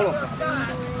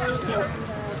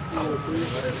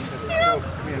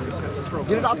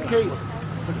Get it off the case.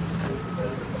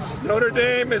 Notre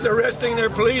Dame is arresting their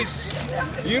police.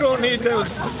 You don't need those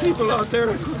people out there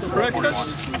to correct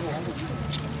us.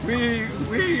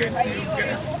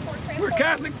 We're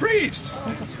Catholic priests.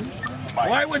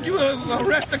 Why would you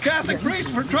arrest a Catholic priest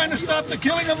for trying to stop the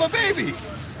killing of a baby?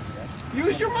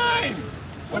 Use your mind.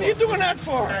 What are you doing that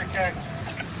for?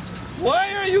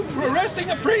 Why are you arresting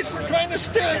a priest for trying to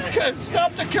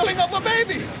stop the killing of a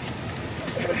baby?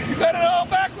 You got it all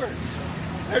backwards.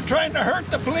 They're trying to hurt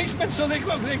the policemen so they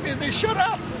shut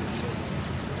up.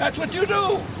 That's what you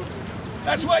do.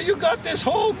 That's why you got this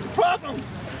whole problem.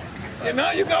 And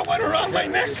now you got one around my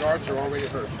neck. His arms are already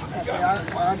hurt.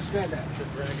 I understand that.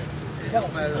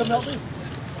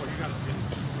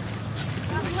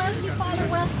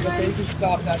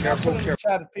 Stop that. Careful.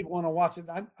 Chat if people want to watch it.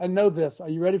 I know this. Are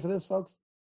you ready for this, folks?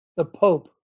 The Pope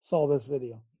saw this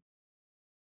video.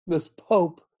 This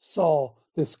Pope saw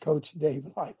this Coach Dave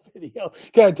live video.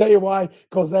 Can I tell you why?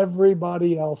 Because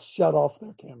everybody else shut off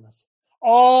their cameras.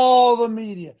 All the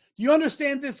media. Do you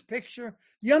understand this picture?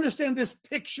 Do you understand this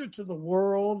picture to the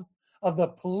world of the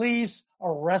police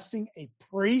arresting a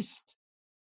priest?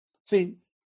 See,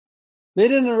 they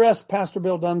didn't arrest Pastor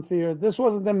Bill Dunfier. This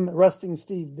wasn't them arresting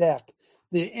Steve Deck.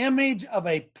 The image of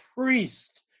a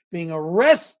priest being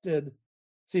arrested.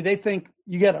 See, they think,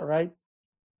 you get it, right?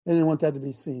 They didn't want that to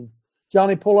be seen.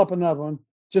 Johnny, pull up another one.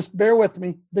 Just bear with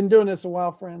me. Been doing this a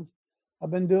while, friends.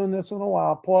 I've been doing this in a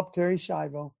while. Pull up Terry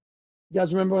Schiavo. You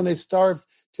guys remember when they starved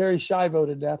Terry Schiavo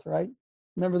to death, right?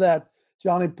 Remember that?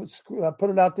 Johnny put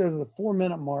it out there to the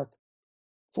 4-minute mark.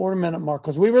 4-minute mark,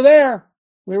 because we were there.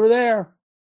 We were there.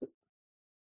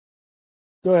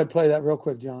 Go ahead, play that real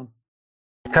quick, John.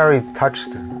 Terry touched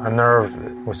a nerve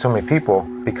with so many people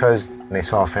because they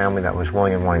saw a family that was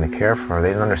willing and wanting to care for her. They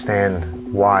didn't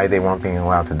understand why they weren't being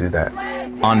allowed to do that.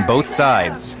 On both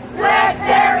sides, Let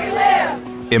Terry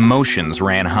live! emotions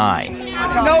ran high.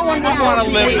 No one would want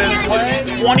to live this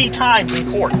way. 20 times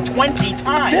in court. 20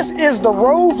 times. This is the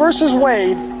Roe versus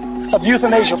Wade of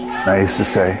euthanasia. I used to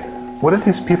say, what are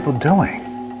these people doing?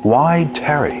 Why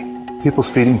Terry? People's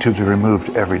feeding tubes are removed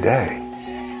every day.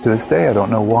 To this day, I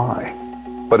don't know why,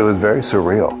 but it was very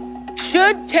surreal.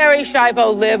 Should Terry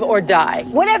Schiavo live or die?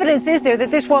 What evidence is there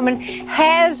that this woman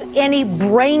has any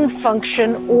brain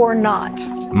function or not?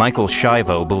 Michael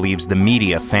Schiavo believes the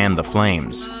media fanned the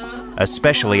flames,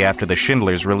 especially after the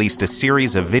Schindlers released a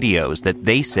series of videos that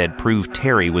they said proved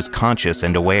Terry was conscious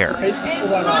and aware.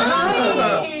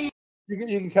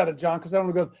 You can cut it, John, because I don't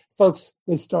want to go. Folks,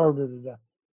 they starved her to death.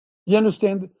 You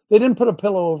understand? They didn't put a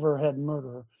pillow over her head and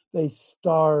murder her. They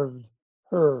starved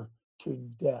her to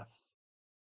death.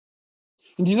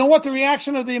 And do you know what the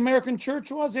reaction of the American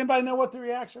church was? Anybody know what the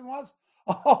reaction was?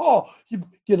 Oh, you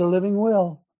get a living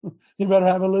will. You better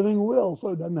have a living will so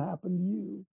it doesn't happen to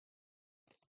you.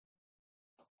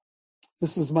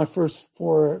 This is my first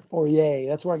foray.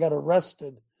 That's where I got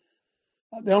arrested.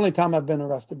 The only time I've been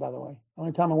arrested, by the way. The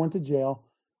only time I went to jail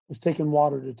was taking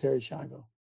water to Terry Schiavo.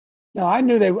 Now, I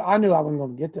knew I wasn't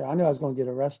going to get there. I knew I was going to get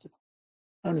arrested.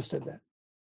 I understood that.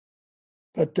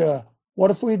 But what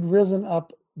if we'd risen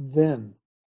up then?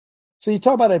 So you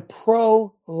talk about a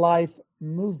pro-life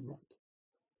movement.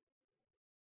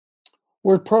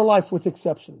 We're pro-life with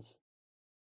exceptions.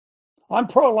 I'm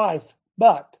pro-life,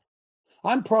 but.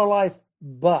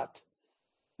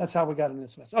 That's how we got in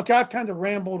this mess. Okay, I've kind of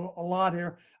rambled a lot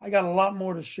here. I got a lot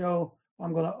more to show.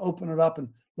 I'm going to open it up and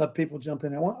let people jump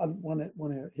in. I want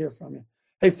to hear from you.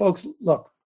 Hey, folks,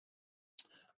 look.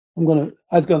 I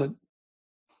was going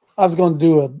to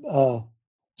do a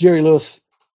Jerry Lewis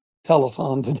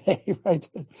telethon today, right?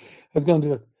 I was going to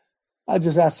do it. I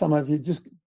just asked some of you, just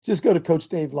go to Coach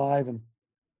Dave Live and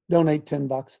donate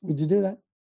 $10. Would you do that?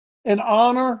 In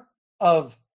honor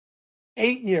of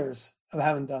 8 years of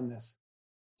having done this.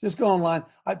 Just go online.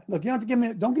 Look, you don't have to give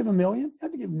me, don't give $1 million. You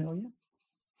have to give $1 million.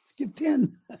 Just give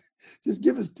 10. Just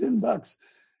give us $10.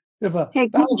 If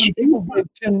 1,000 people give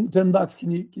 $10,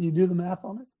 can you do the math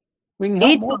on it? We can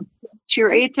help more. It's your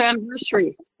 8th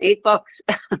anniversary. $8.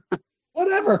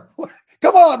 Whatever.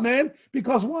 Come on, man.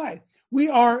 Because why?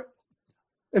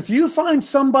 If you find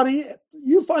somebody,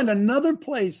 you find another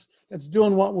place that's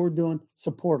doing what we're doing,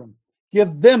 support them.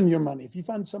 Give them your money. If you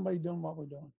find somebody doing what we're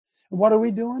doing. And what are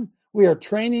we doing? We are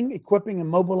training, equipping, and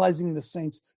mobilizing the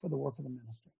saints for the work of the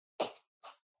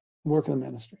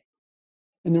ministry.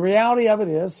 And the reality of it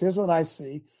is, here's what I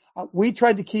see. We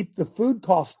tried to keep the food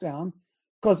costs down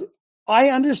because I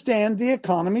understand the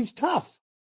economy's tough.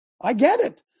 I get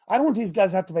it. I don't want these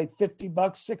guys to have to pay $50,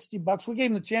 $60. We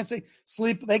gave them the chance they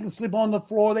can sleep on the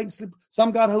floor. They can sleep.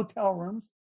 Some got hotel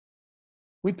rooms.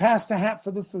 We passed a hat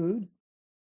for the food.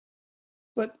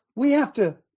 But we have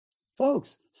to,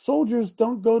 folks, soldiers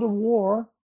don't go to war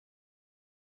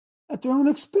at their own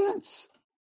expense.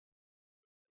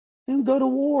 They don't go to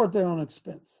war at their own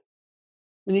expense.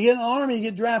 When you get in the Army, you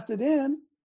get drafted in.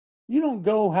 You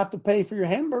don't have to pay for your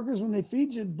hamburgers when they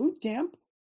feed you at boot camp.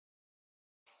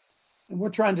 And we're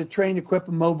trying to train, equip,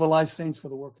 and mobilize saints for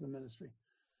the work of the ministry.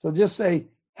 So just say,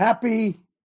 happy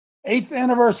 8th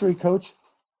anniversary, Coach.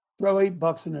 Throw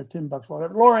 $8 in there, $10,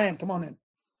 whatever. Laura Ann, come on in.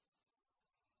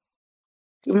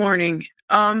 Good morning.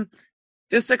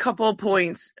 Just a couple of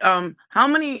points. How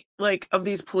many of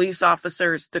these police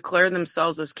officers declare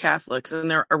themselves as Catholics and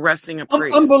they're arresting a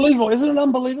priest? Unbelievable. Isn't it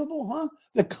unbelievable, huh?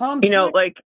 The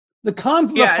conflict. The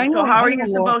conflict. Yeah, so how are you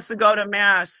supposed to go to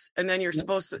mass and then you're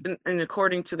supposed to, and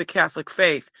according to the Catholic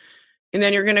faith, and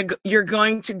then you're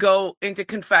going to go into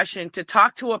confession to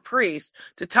talk to a priest,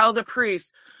 to tell the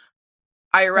priest,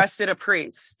 I arrested a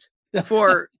priest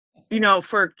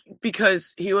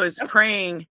because he was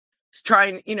praying,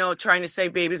 trying to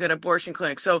save babies at abortion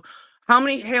clinics. So how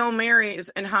many Hail Marys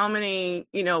and how many,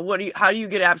 how do you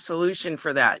get absolution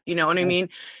for that? You know what I mean?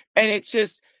 And it's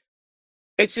just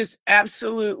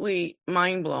absolutely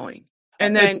mind blowing.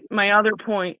 And then my other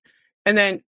point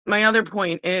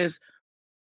is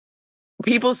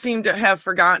people seem to have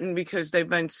forgotten because they've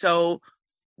been so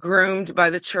groomed by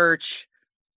the church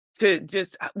to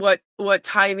just what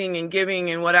tithing and giving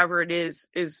and whatever it is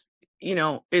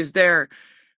there.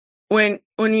 When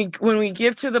we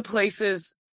give to the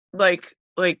places like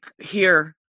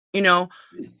here, and I'm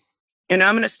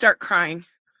going to start crying.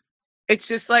 It's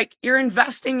just like you're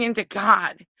investing into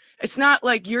God. It's not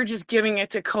like you're just giving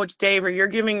it to Coach Dave or you're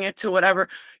giving it to whatever.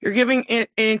 You're giving it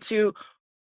into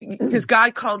because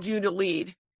God called you to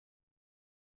lead,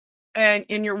 and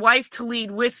your wife to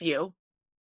lead with you,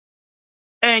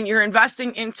 and you're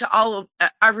investing into all of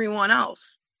everyone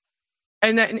else.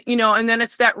 And then, and then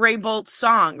it's that Ray Boltz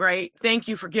song, right? Thank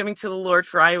you for giving to the Lord,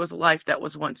 for I was a life that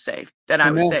was once saved, that I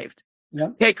was saved.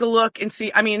 Yep. Take a look and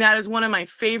see. I mean, that is one of my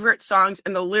favorite songs.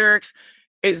 And the lyrics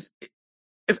is,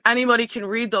 if anybody can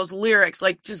read those lyrics,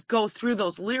 like just go through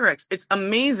those lyrics. It's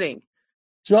amazing.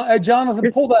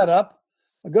 Jonathan, pull that up.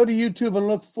 Go to YouTube and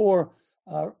look for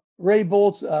Ray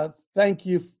Boltz. Thank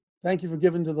you for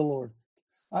giving to the Lord.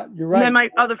 You're right. And then my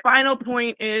other final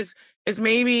point is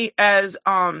maybe as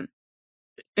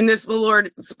and this, the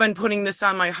Lord's been putting this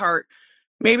on my heart.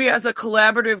 Maybe as a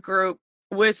collaborative group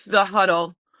with the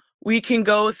Huddle, we can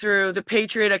go through the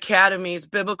Patriot Academy's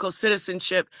biblical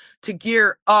citizenship to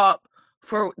gear up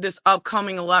for this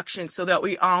upcoming election, so that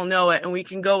we all know it, and we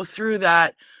can go through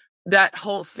that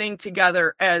whole thing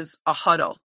together as a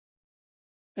huddle.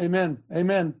 Amen.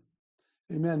 Amen.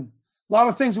 Amen. A lot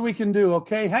of things that we can do.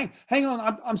 Okay. Hang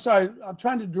on. I'm sorry. I'm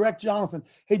trying to direct Jonathan.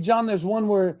 Hey, John, there's one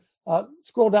where,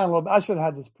 scroll down a little bit. I should have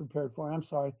had this prepared for you. I'm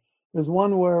sorry. There's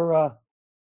one where,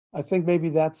 I think maybe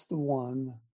that's the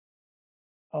one.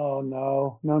 Oh,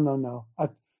 no.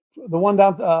 The one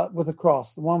down with the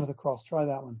cross, the one with the cross. Try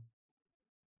that one.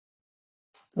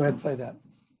 Go ahead and play that.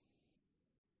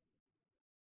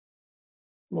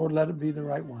 Lord, let it be the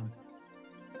right one.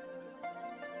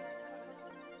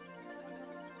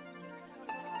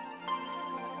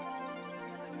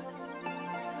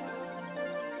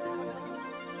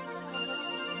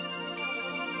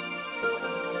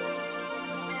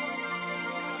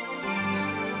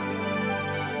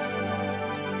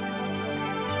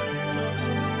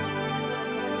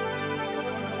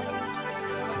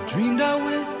 Dreamed I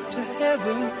went to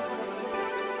heaven,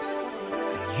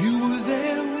 and you were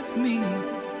there with me.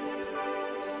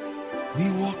 We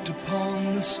walked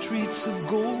upon the streets of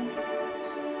gold,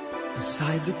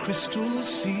 beside the crystal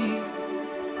sea.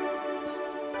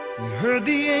 We heard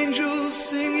the angels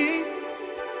singing,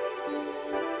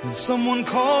 and someone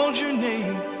called your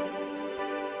name.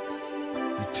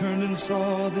 We turned and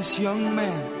saw this young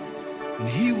man, and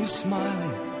he was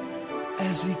smiling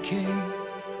as he came.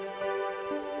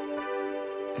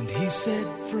 And he said,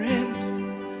 friend,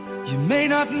 you may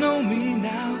not know me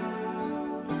now.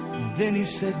 And then he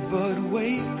said, but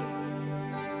wait.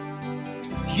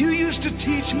 You used to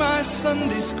teach my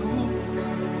Sunday school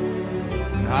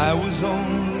when I was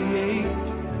only 8.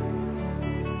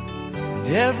 And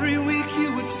every week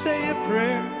you would say a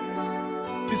prayer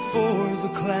before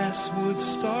the class would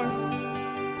start.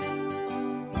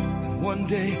 And one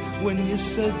day when you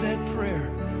said that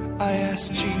prayer, I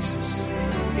asked Jesus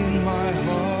in my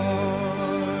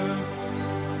heart.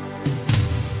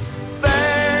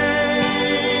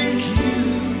 Thank you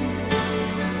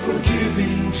for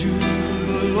giving to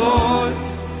the Lord.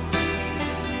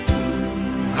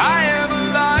 I am a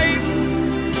life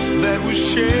that was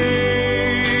changed.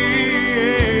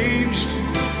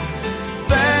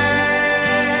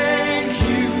 Thank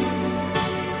you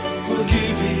for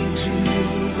giving to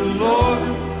the Lord.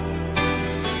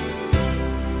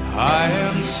 I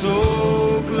am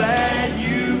so glad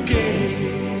you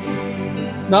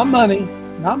gave. Not money.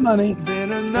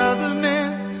 Then another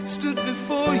man stood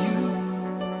before you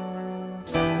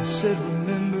and said,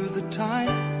 remember the time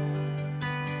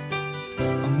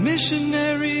a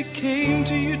missionary came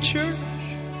to your church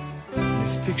and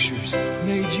his pictures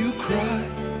made you cry.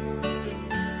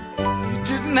 You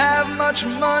didn't have much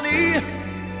money,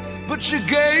 but you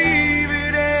gave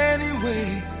it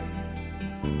anyway.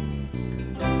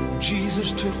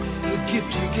 Jesus took the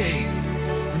gift you gave,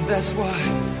 and that's why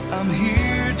I'm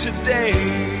here today.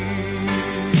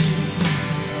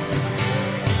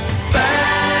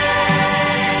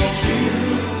 Thank you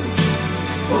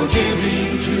for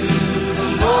giving to the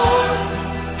Lord.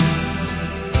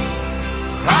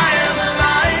 I am a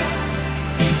life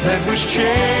that was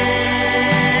changed.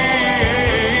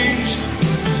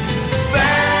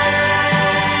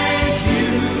 Thank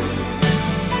you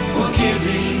for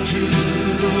giving to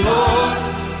the Lord.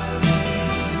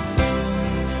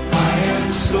 I am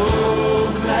so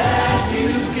glad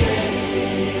you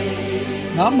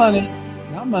gave. Not money.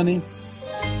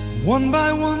 One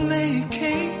by one they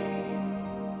came,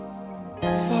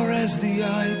 far as the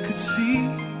eye could see.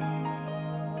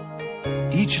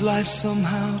 Each life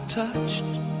somehow touched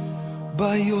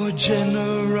by your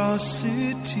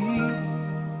generosity.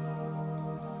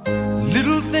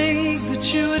 Little things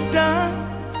that you had done,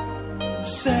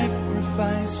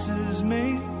 sacrifices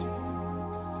made,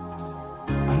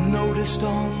 I noticed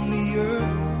on the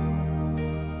earth,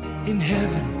 in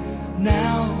heaven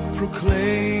now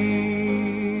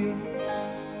proclaim.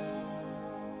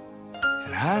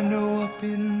 I know up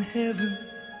in heaven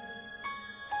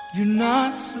you're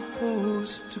not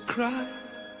supposed to cry,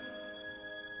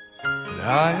 but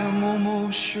I am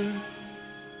almost sure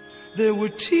there were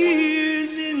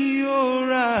tears in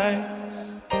your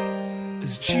eyes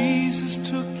as Jesus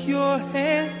took your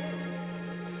hand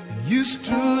and you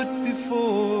stood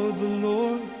before the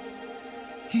Lord.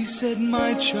 He said,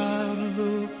 my child,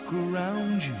 look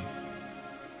around you,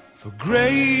 for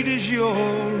great is your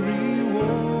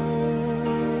reward.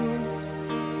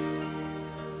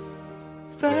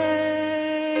 Thank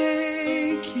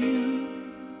you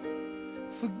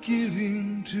for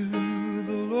giving to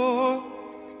the Lord.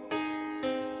 For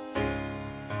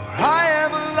I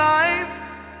have a life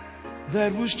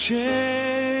that was changed.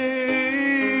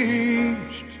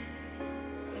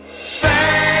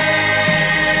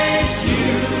 Thank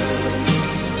you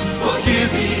for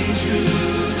giving to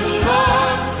the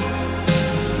Lord.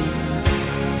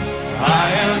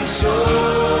 I am so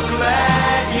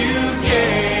glad you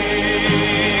gave.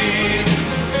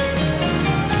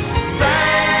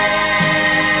 Thank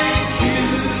you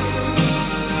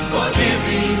for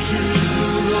giving to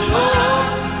the Lord.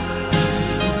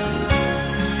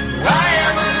 I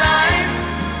am a life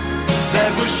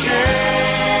that was changed.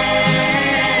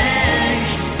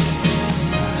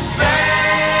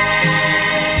 Thank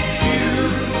you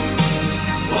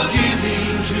for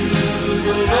giving to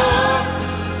the Lord.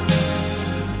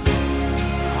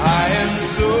 I am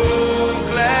so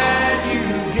glad you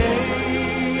gave.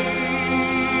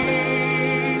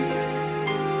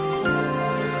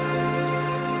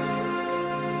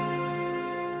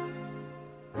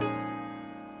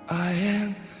 I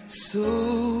am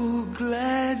so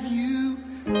glad you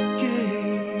gave.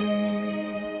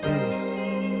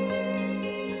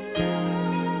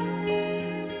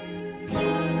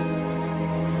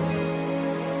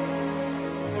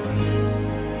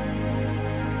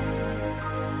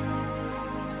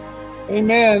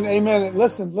 Amen. Amen.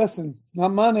 Listen. It's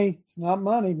not money. It's not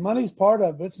money. Money's part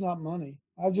of it. It's not money.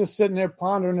 I was just sitting there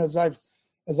pondering as I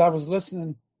was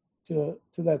listening to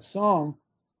that song.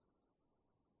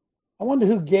 I wonder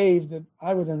who gave that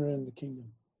I would enter into the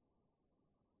kingdom.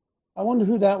 I wonder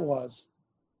who that was.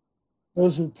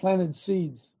 Those who planted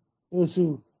seeds. Those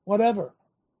who, whatever.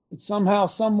 It's somehow,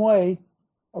 some way,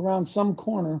 around some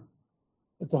corner,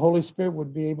 that the Holy Spirit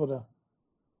would be able to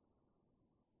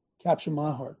capture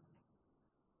my heart.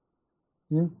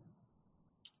 We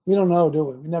don't know, do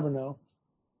we? We never know.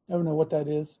 Never know what that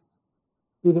is,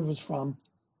 who that was from.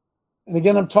 And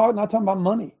again, not talking about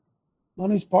money.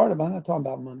 Money's part of it. I'm not talking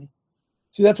about money.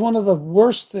 See, that's one of the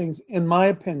worst things, in my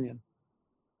opinion.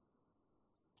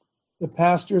 The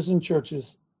pastors and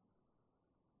churches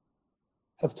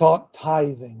have taught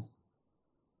tithing.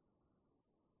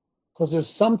 Because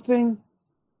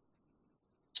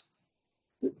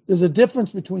there's a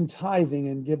difference between tithing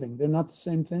and giving. They're not the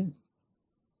same thing.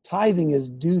 Tithing is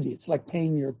duty. It's like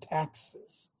paying your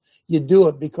taxes. You do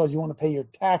it because you want to pay your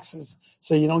taxes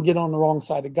so you don't get on the wrong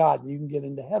side of God and you can get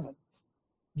into heaven.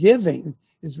 Giving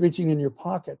is reaching in your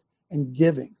pocket and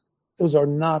giving. Those are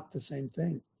not the same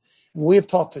thing. And we have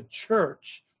taught the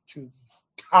church to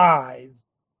tithe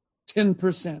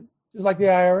 10%, just like the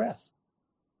IRS.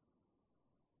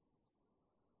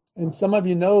 And some of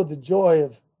you know the joy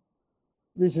of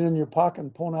reaching in your pocket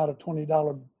and pulling out a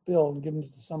 $20 bill and giving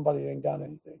it to somebody that ain't got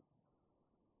anything.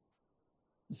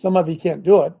 Some of you can't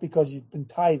do it because you've been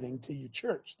tithing to your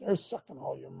church. They're sucking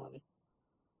all your money.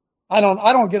 I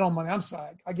don't get on money. I'm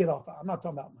sorry. I get off. I'm not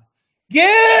talking about money.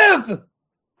 Give!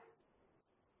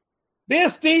 Be a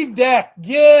Steve Deck.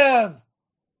 Give.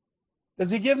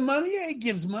 Does he give money? Yeah, he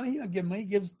gives money. He doesn't give money. He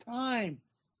gives time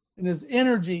and his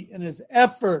energy and his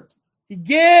effort. He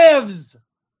gives.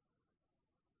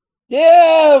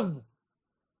 Give.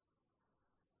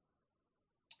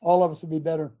 All of us would be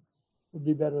better with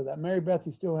that. Mary Beth,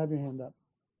 you still have your hand up.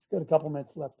 Let's got a couple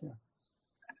minutes left here.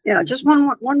 Yeah, just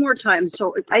one more time.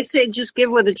 So I say just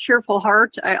give with a cheerful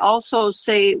heart. I also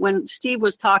say when Steve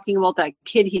was talking about that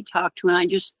kid he talked to, and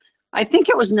I think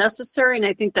it was necessary, and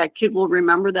I think that kid will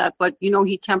remember that, but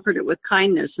he tempered it with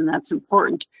kindness, and that's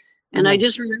important. And I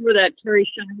just remember that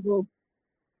Terry Shivo,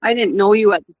 I didn't know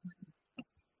you at the time,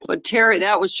 but Terry,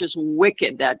 that was just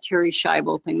wicked, that Terry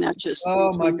Shivo thing. That just...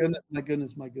 Oh, my goodness.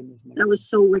 That was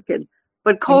so wicked.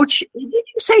 But Coach, did you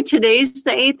say today's the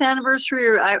 8th anniversary?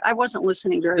 Or I wasn't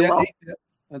listening very well.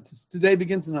 Today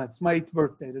begins tonight. It's my 8th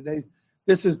birthday today.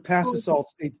 This is Pastor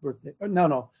Salt's 8th birthday.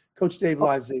 No. Coach Dave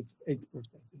Live's 8th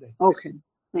birthday today. Okay,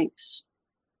 thanks.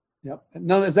 Yep.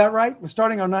 No, is that right? We're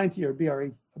starting our 9th year. It'll be our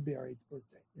 8th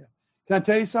birthday. Yeah. Can I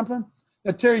tell you something?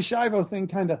 That Terry Shivo thing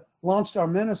kind of launched our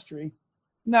ministry.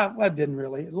 No, that didn't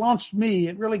really. It launched me.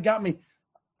 It really got me.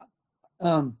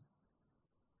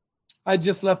 I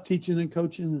just left teaching and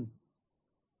coaching and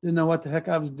didn't know what the heck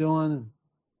I was doing.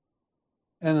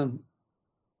 And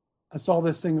I saw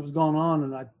this thing that was going on,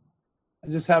 and I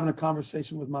was just having a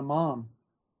conversation with my mom.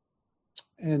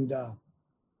 And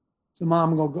so,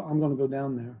 Mom, I'm going to go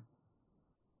down there.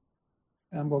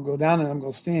 And I'm going to go down and I'm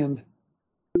going to stand.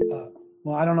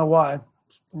 Well, I don't know why.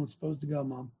 I'm supposed to go,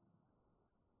 Mom.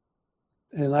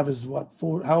 And I was,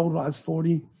 how old? I was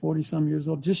 40 some years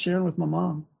old, just sharing with my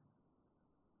mom.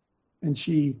 And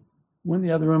she went in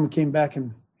the other room and came back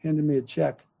and handed me a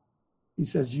check. He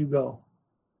says, you go.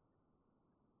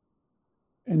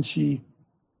 And she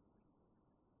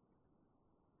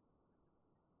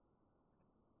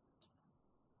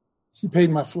paid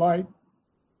my flight.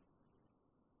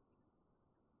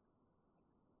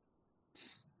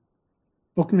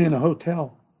 Booked me in a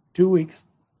hotel, 2 weeks.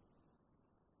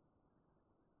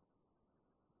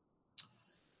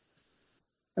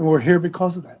 And we're here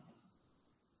because of that.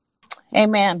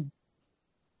 Amen.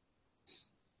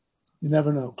 You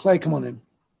never know. Clay, come on in.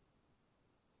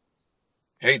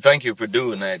 Hey, thank you for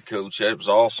doing that, Coach. That was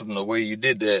awesome the way you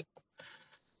did that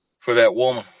for that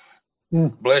woman.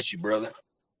 Bless you, brother.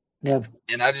 Yeah.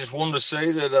 And I just wanted to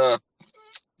say that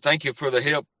thank you for the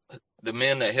help, the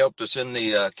men that helped us in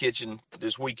the kitchen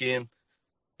this weekend,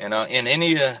 and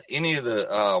any of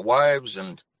the wives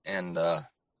and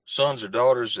sons or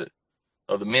daughters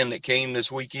of the men that came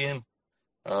this weekend.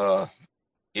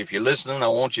 If you're listening, I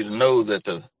want you to know that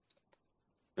the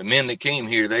men that came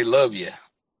here, they love you.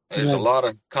 There's a lot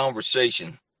of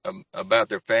conversation about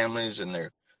their families and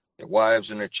their wives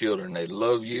and their children. They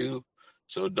love you.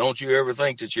 So don't you ever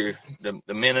think that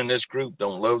the men in this group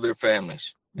don't love their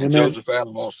families. And Amen. Joseph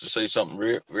Allen wants to say something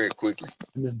very quickly.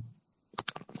 Amen.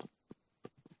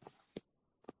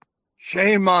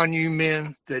 Shame on you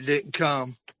men that didn't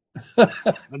come. I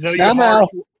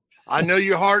know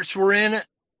your hearts were in it,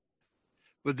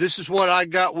 but this is what I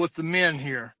got with the men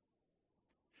here.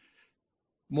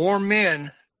 More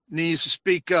men needs to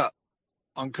speak up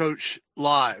on Coach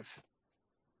Live.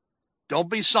 Don't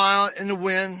be silent in the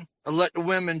wind and let the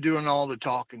women doing all the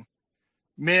talking.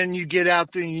 Men, you get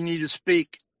out there and you need to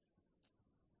speak.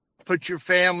 Put your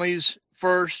families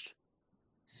first.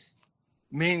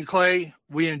 Me and Clay,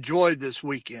 we enjoyed this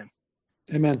weekend.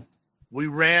 Amen. We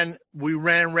ran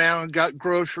around and got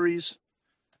groceries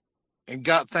and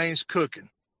got things cooking.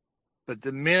 But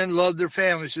the men love their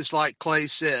families, just like Clay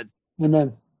said.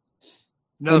 Amen.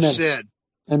 Enough said.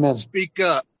 Amen. Speak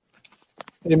up.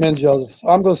 Amen, Joseph. So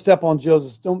I'm going to step on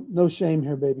Joseph. No shame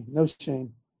here, baby. No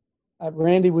shame.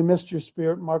 Randy, we missed your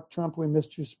spirit. Mark Trump, we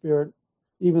missed your spirit.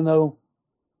 Even though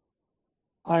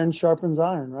iron sharpens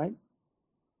iron, right?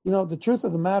 You know, the truth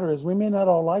of the matter is we may not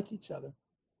all like each other,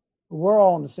 but we're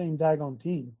all on the same daggone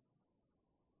team.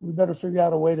 We better figure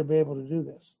out a way to be able to do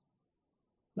this.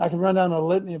 I can run down a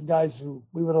litany of guys who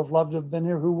we would have loved to have been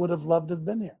here, who would have loved to have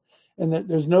been here. And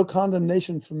there's no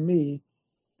condemnation from me.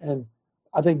 And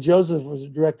I think Joseph was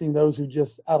directing those who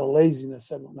just out of laziness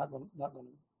said, "Well, not going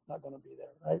to be there,"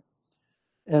 right?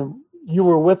 And you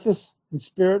were with us in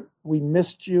spirit. We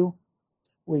missed you.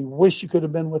 We wish you could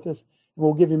have been with us. And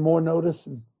we'll give you more notice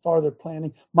and farther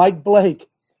planning. Mike Blake,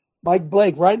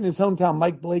 right in his hometown.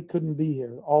 Mike Blake couldn't be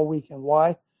here all weekend.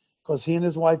 Why? Because he and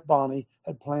his wife Bonnie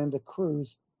had planned a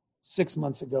cruise 6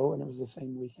 months ago, and it was the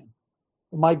same weekend.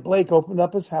 Mike Blake opened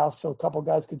up his house so a couple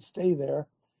guys could stay there.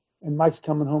 And Mike's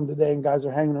coming home today, and guys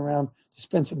are hanging around to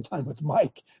spend some time with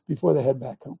Mike before they head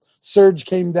back home. Serge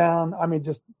came down. I mean,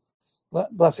 just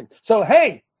blessing. So,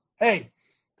 hey,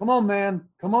 come on, man.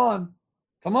 Come on.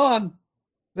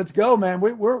 Let's go, man.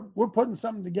 We're putting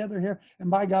something together here.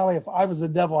 And by golly, if I was the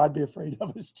devil, I'd be afraid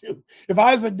of us too. If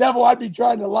I was the devil, I'd be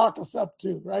trying to lock us up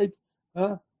too, right?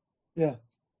 Huh? Yeah.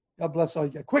 God bless all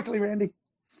you guys. Quickly, Randy.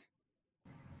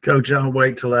 Coach, I'll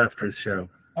wait till after the show.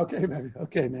 Okay, baby.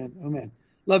 Okay, man. Oh, man.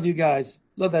 Love you guys.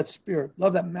 Love that spirit.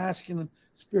 Love that masculine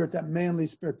spirit, that manly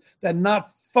spirit, that not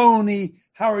phony,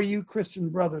 how are you, Christian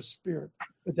brother spirit,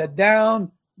 but that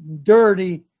down,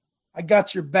 dirty, I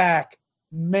got your back,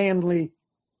 manly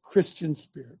Christian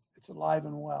spirit. It's alive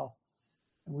and well.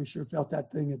 And we sure felt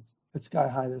that thing at Sky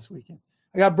High this weekend.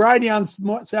 I got Bridie on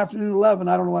this afternoon at 11.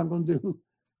 I don't know what I'm going to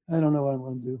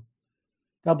do.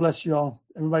 God bless you all.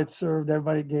 Everybody served,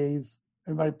 everybody gave,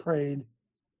 everybody prayed.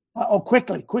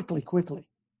 Quickly.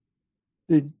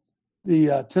 The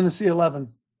Tennessee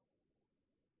 11,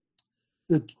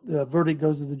 the verdict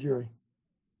goes to the jury.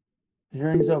 The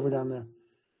hearing's over down there.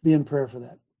 Be in prayer for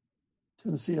that.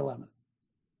 Tennessee 11.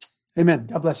 Amen.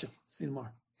 God bless you. See you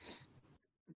tomorrow.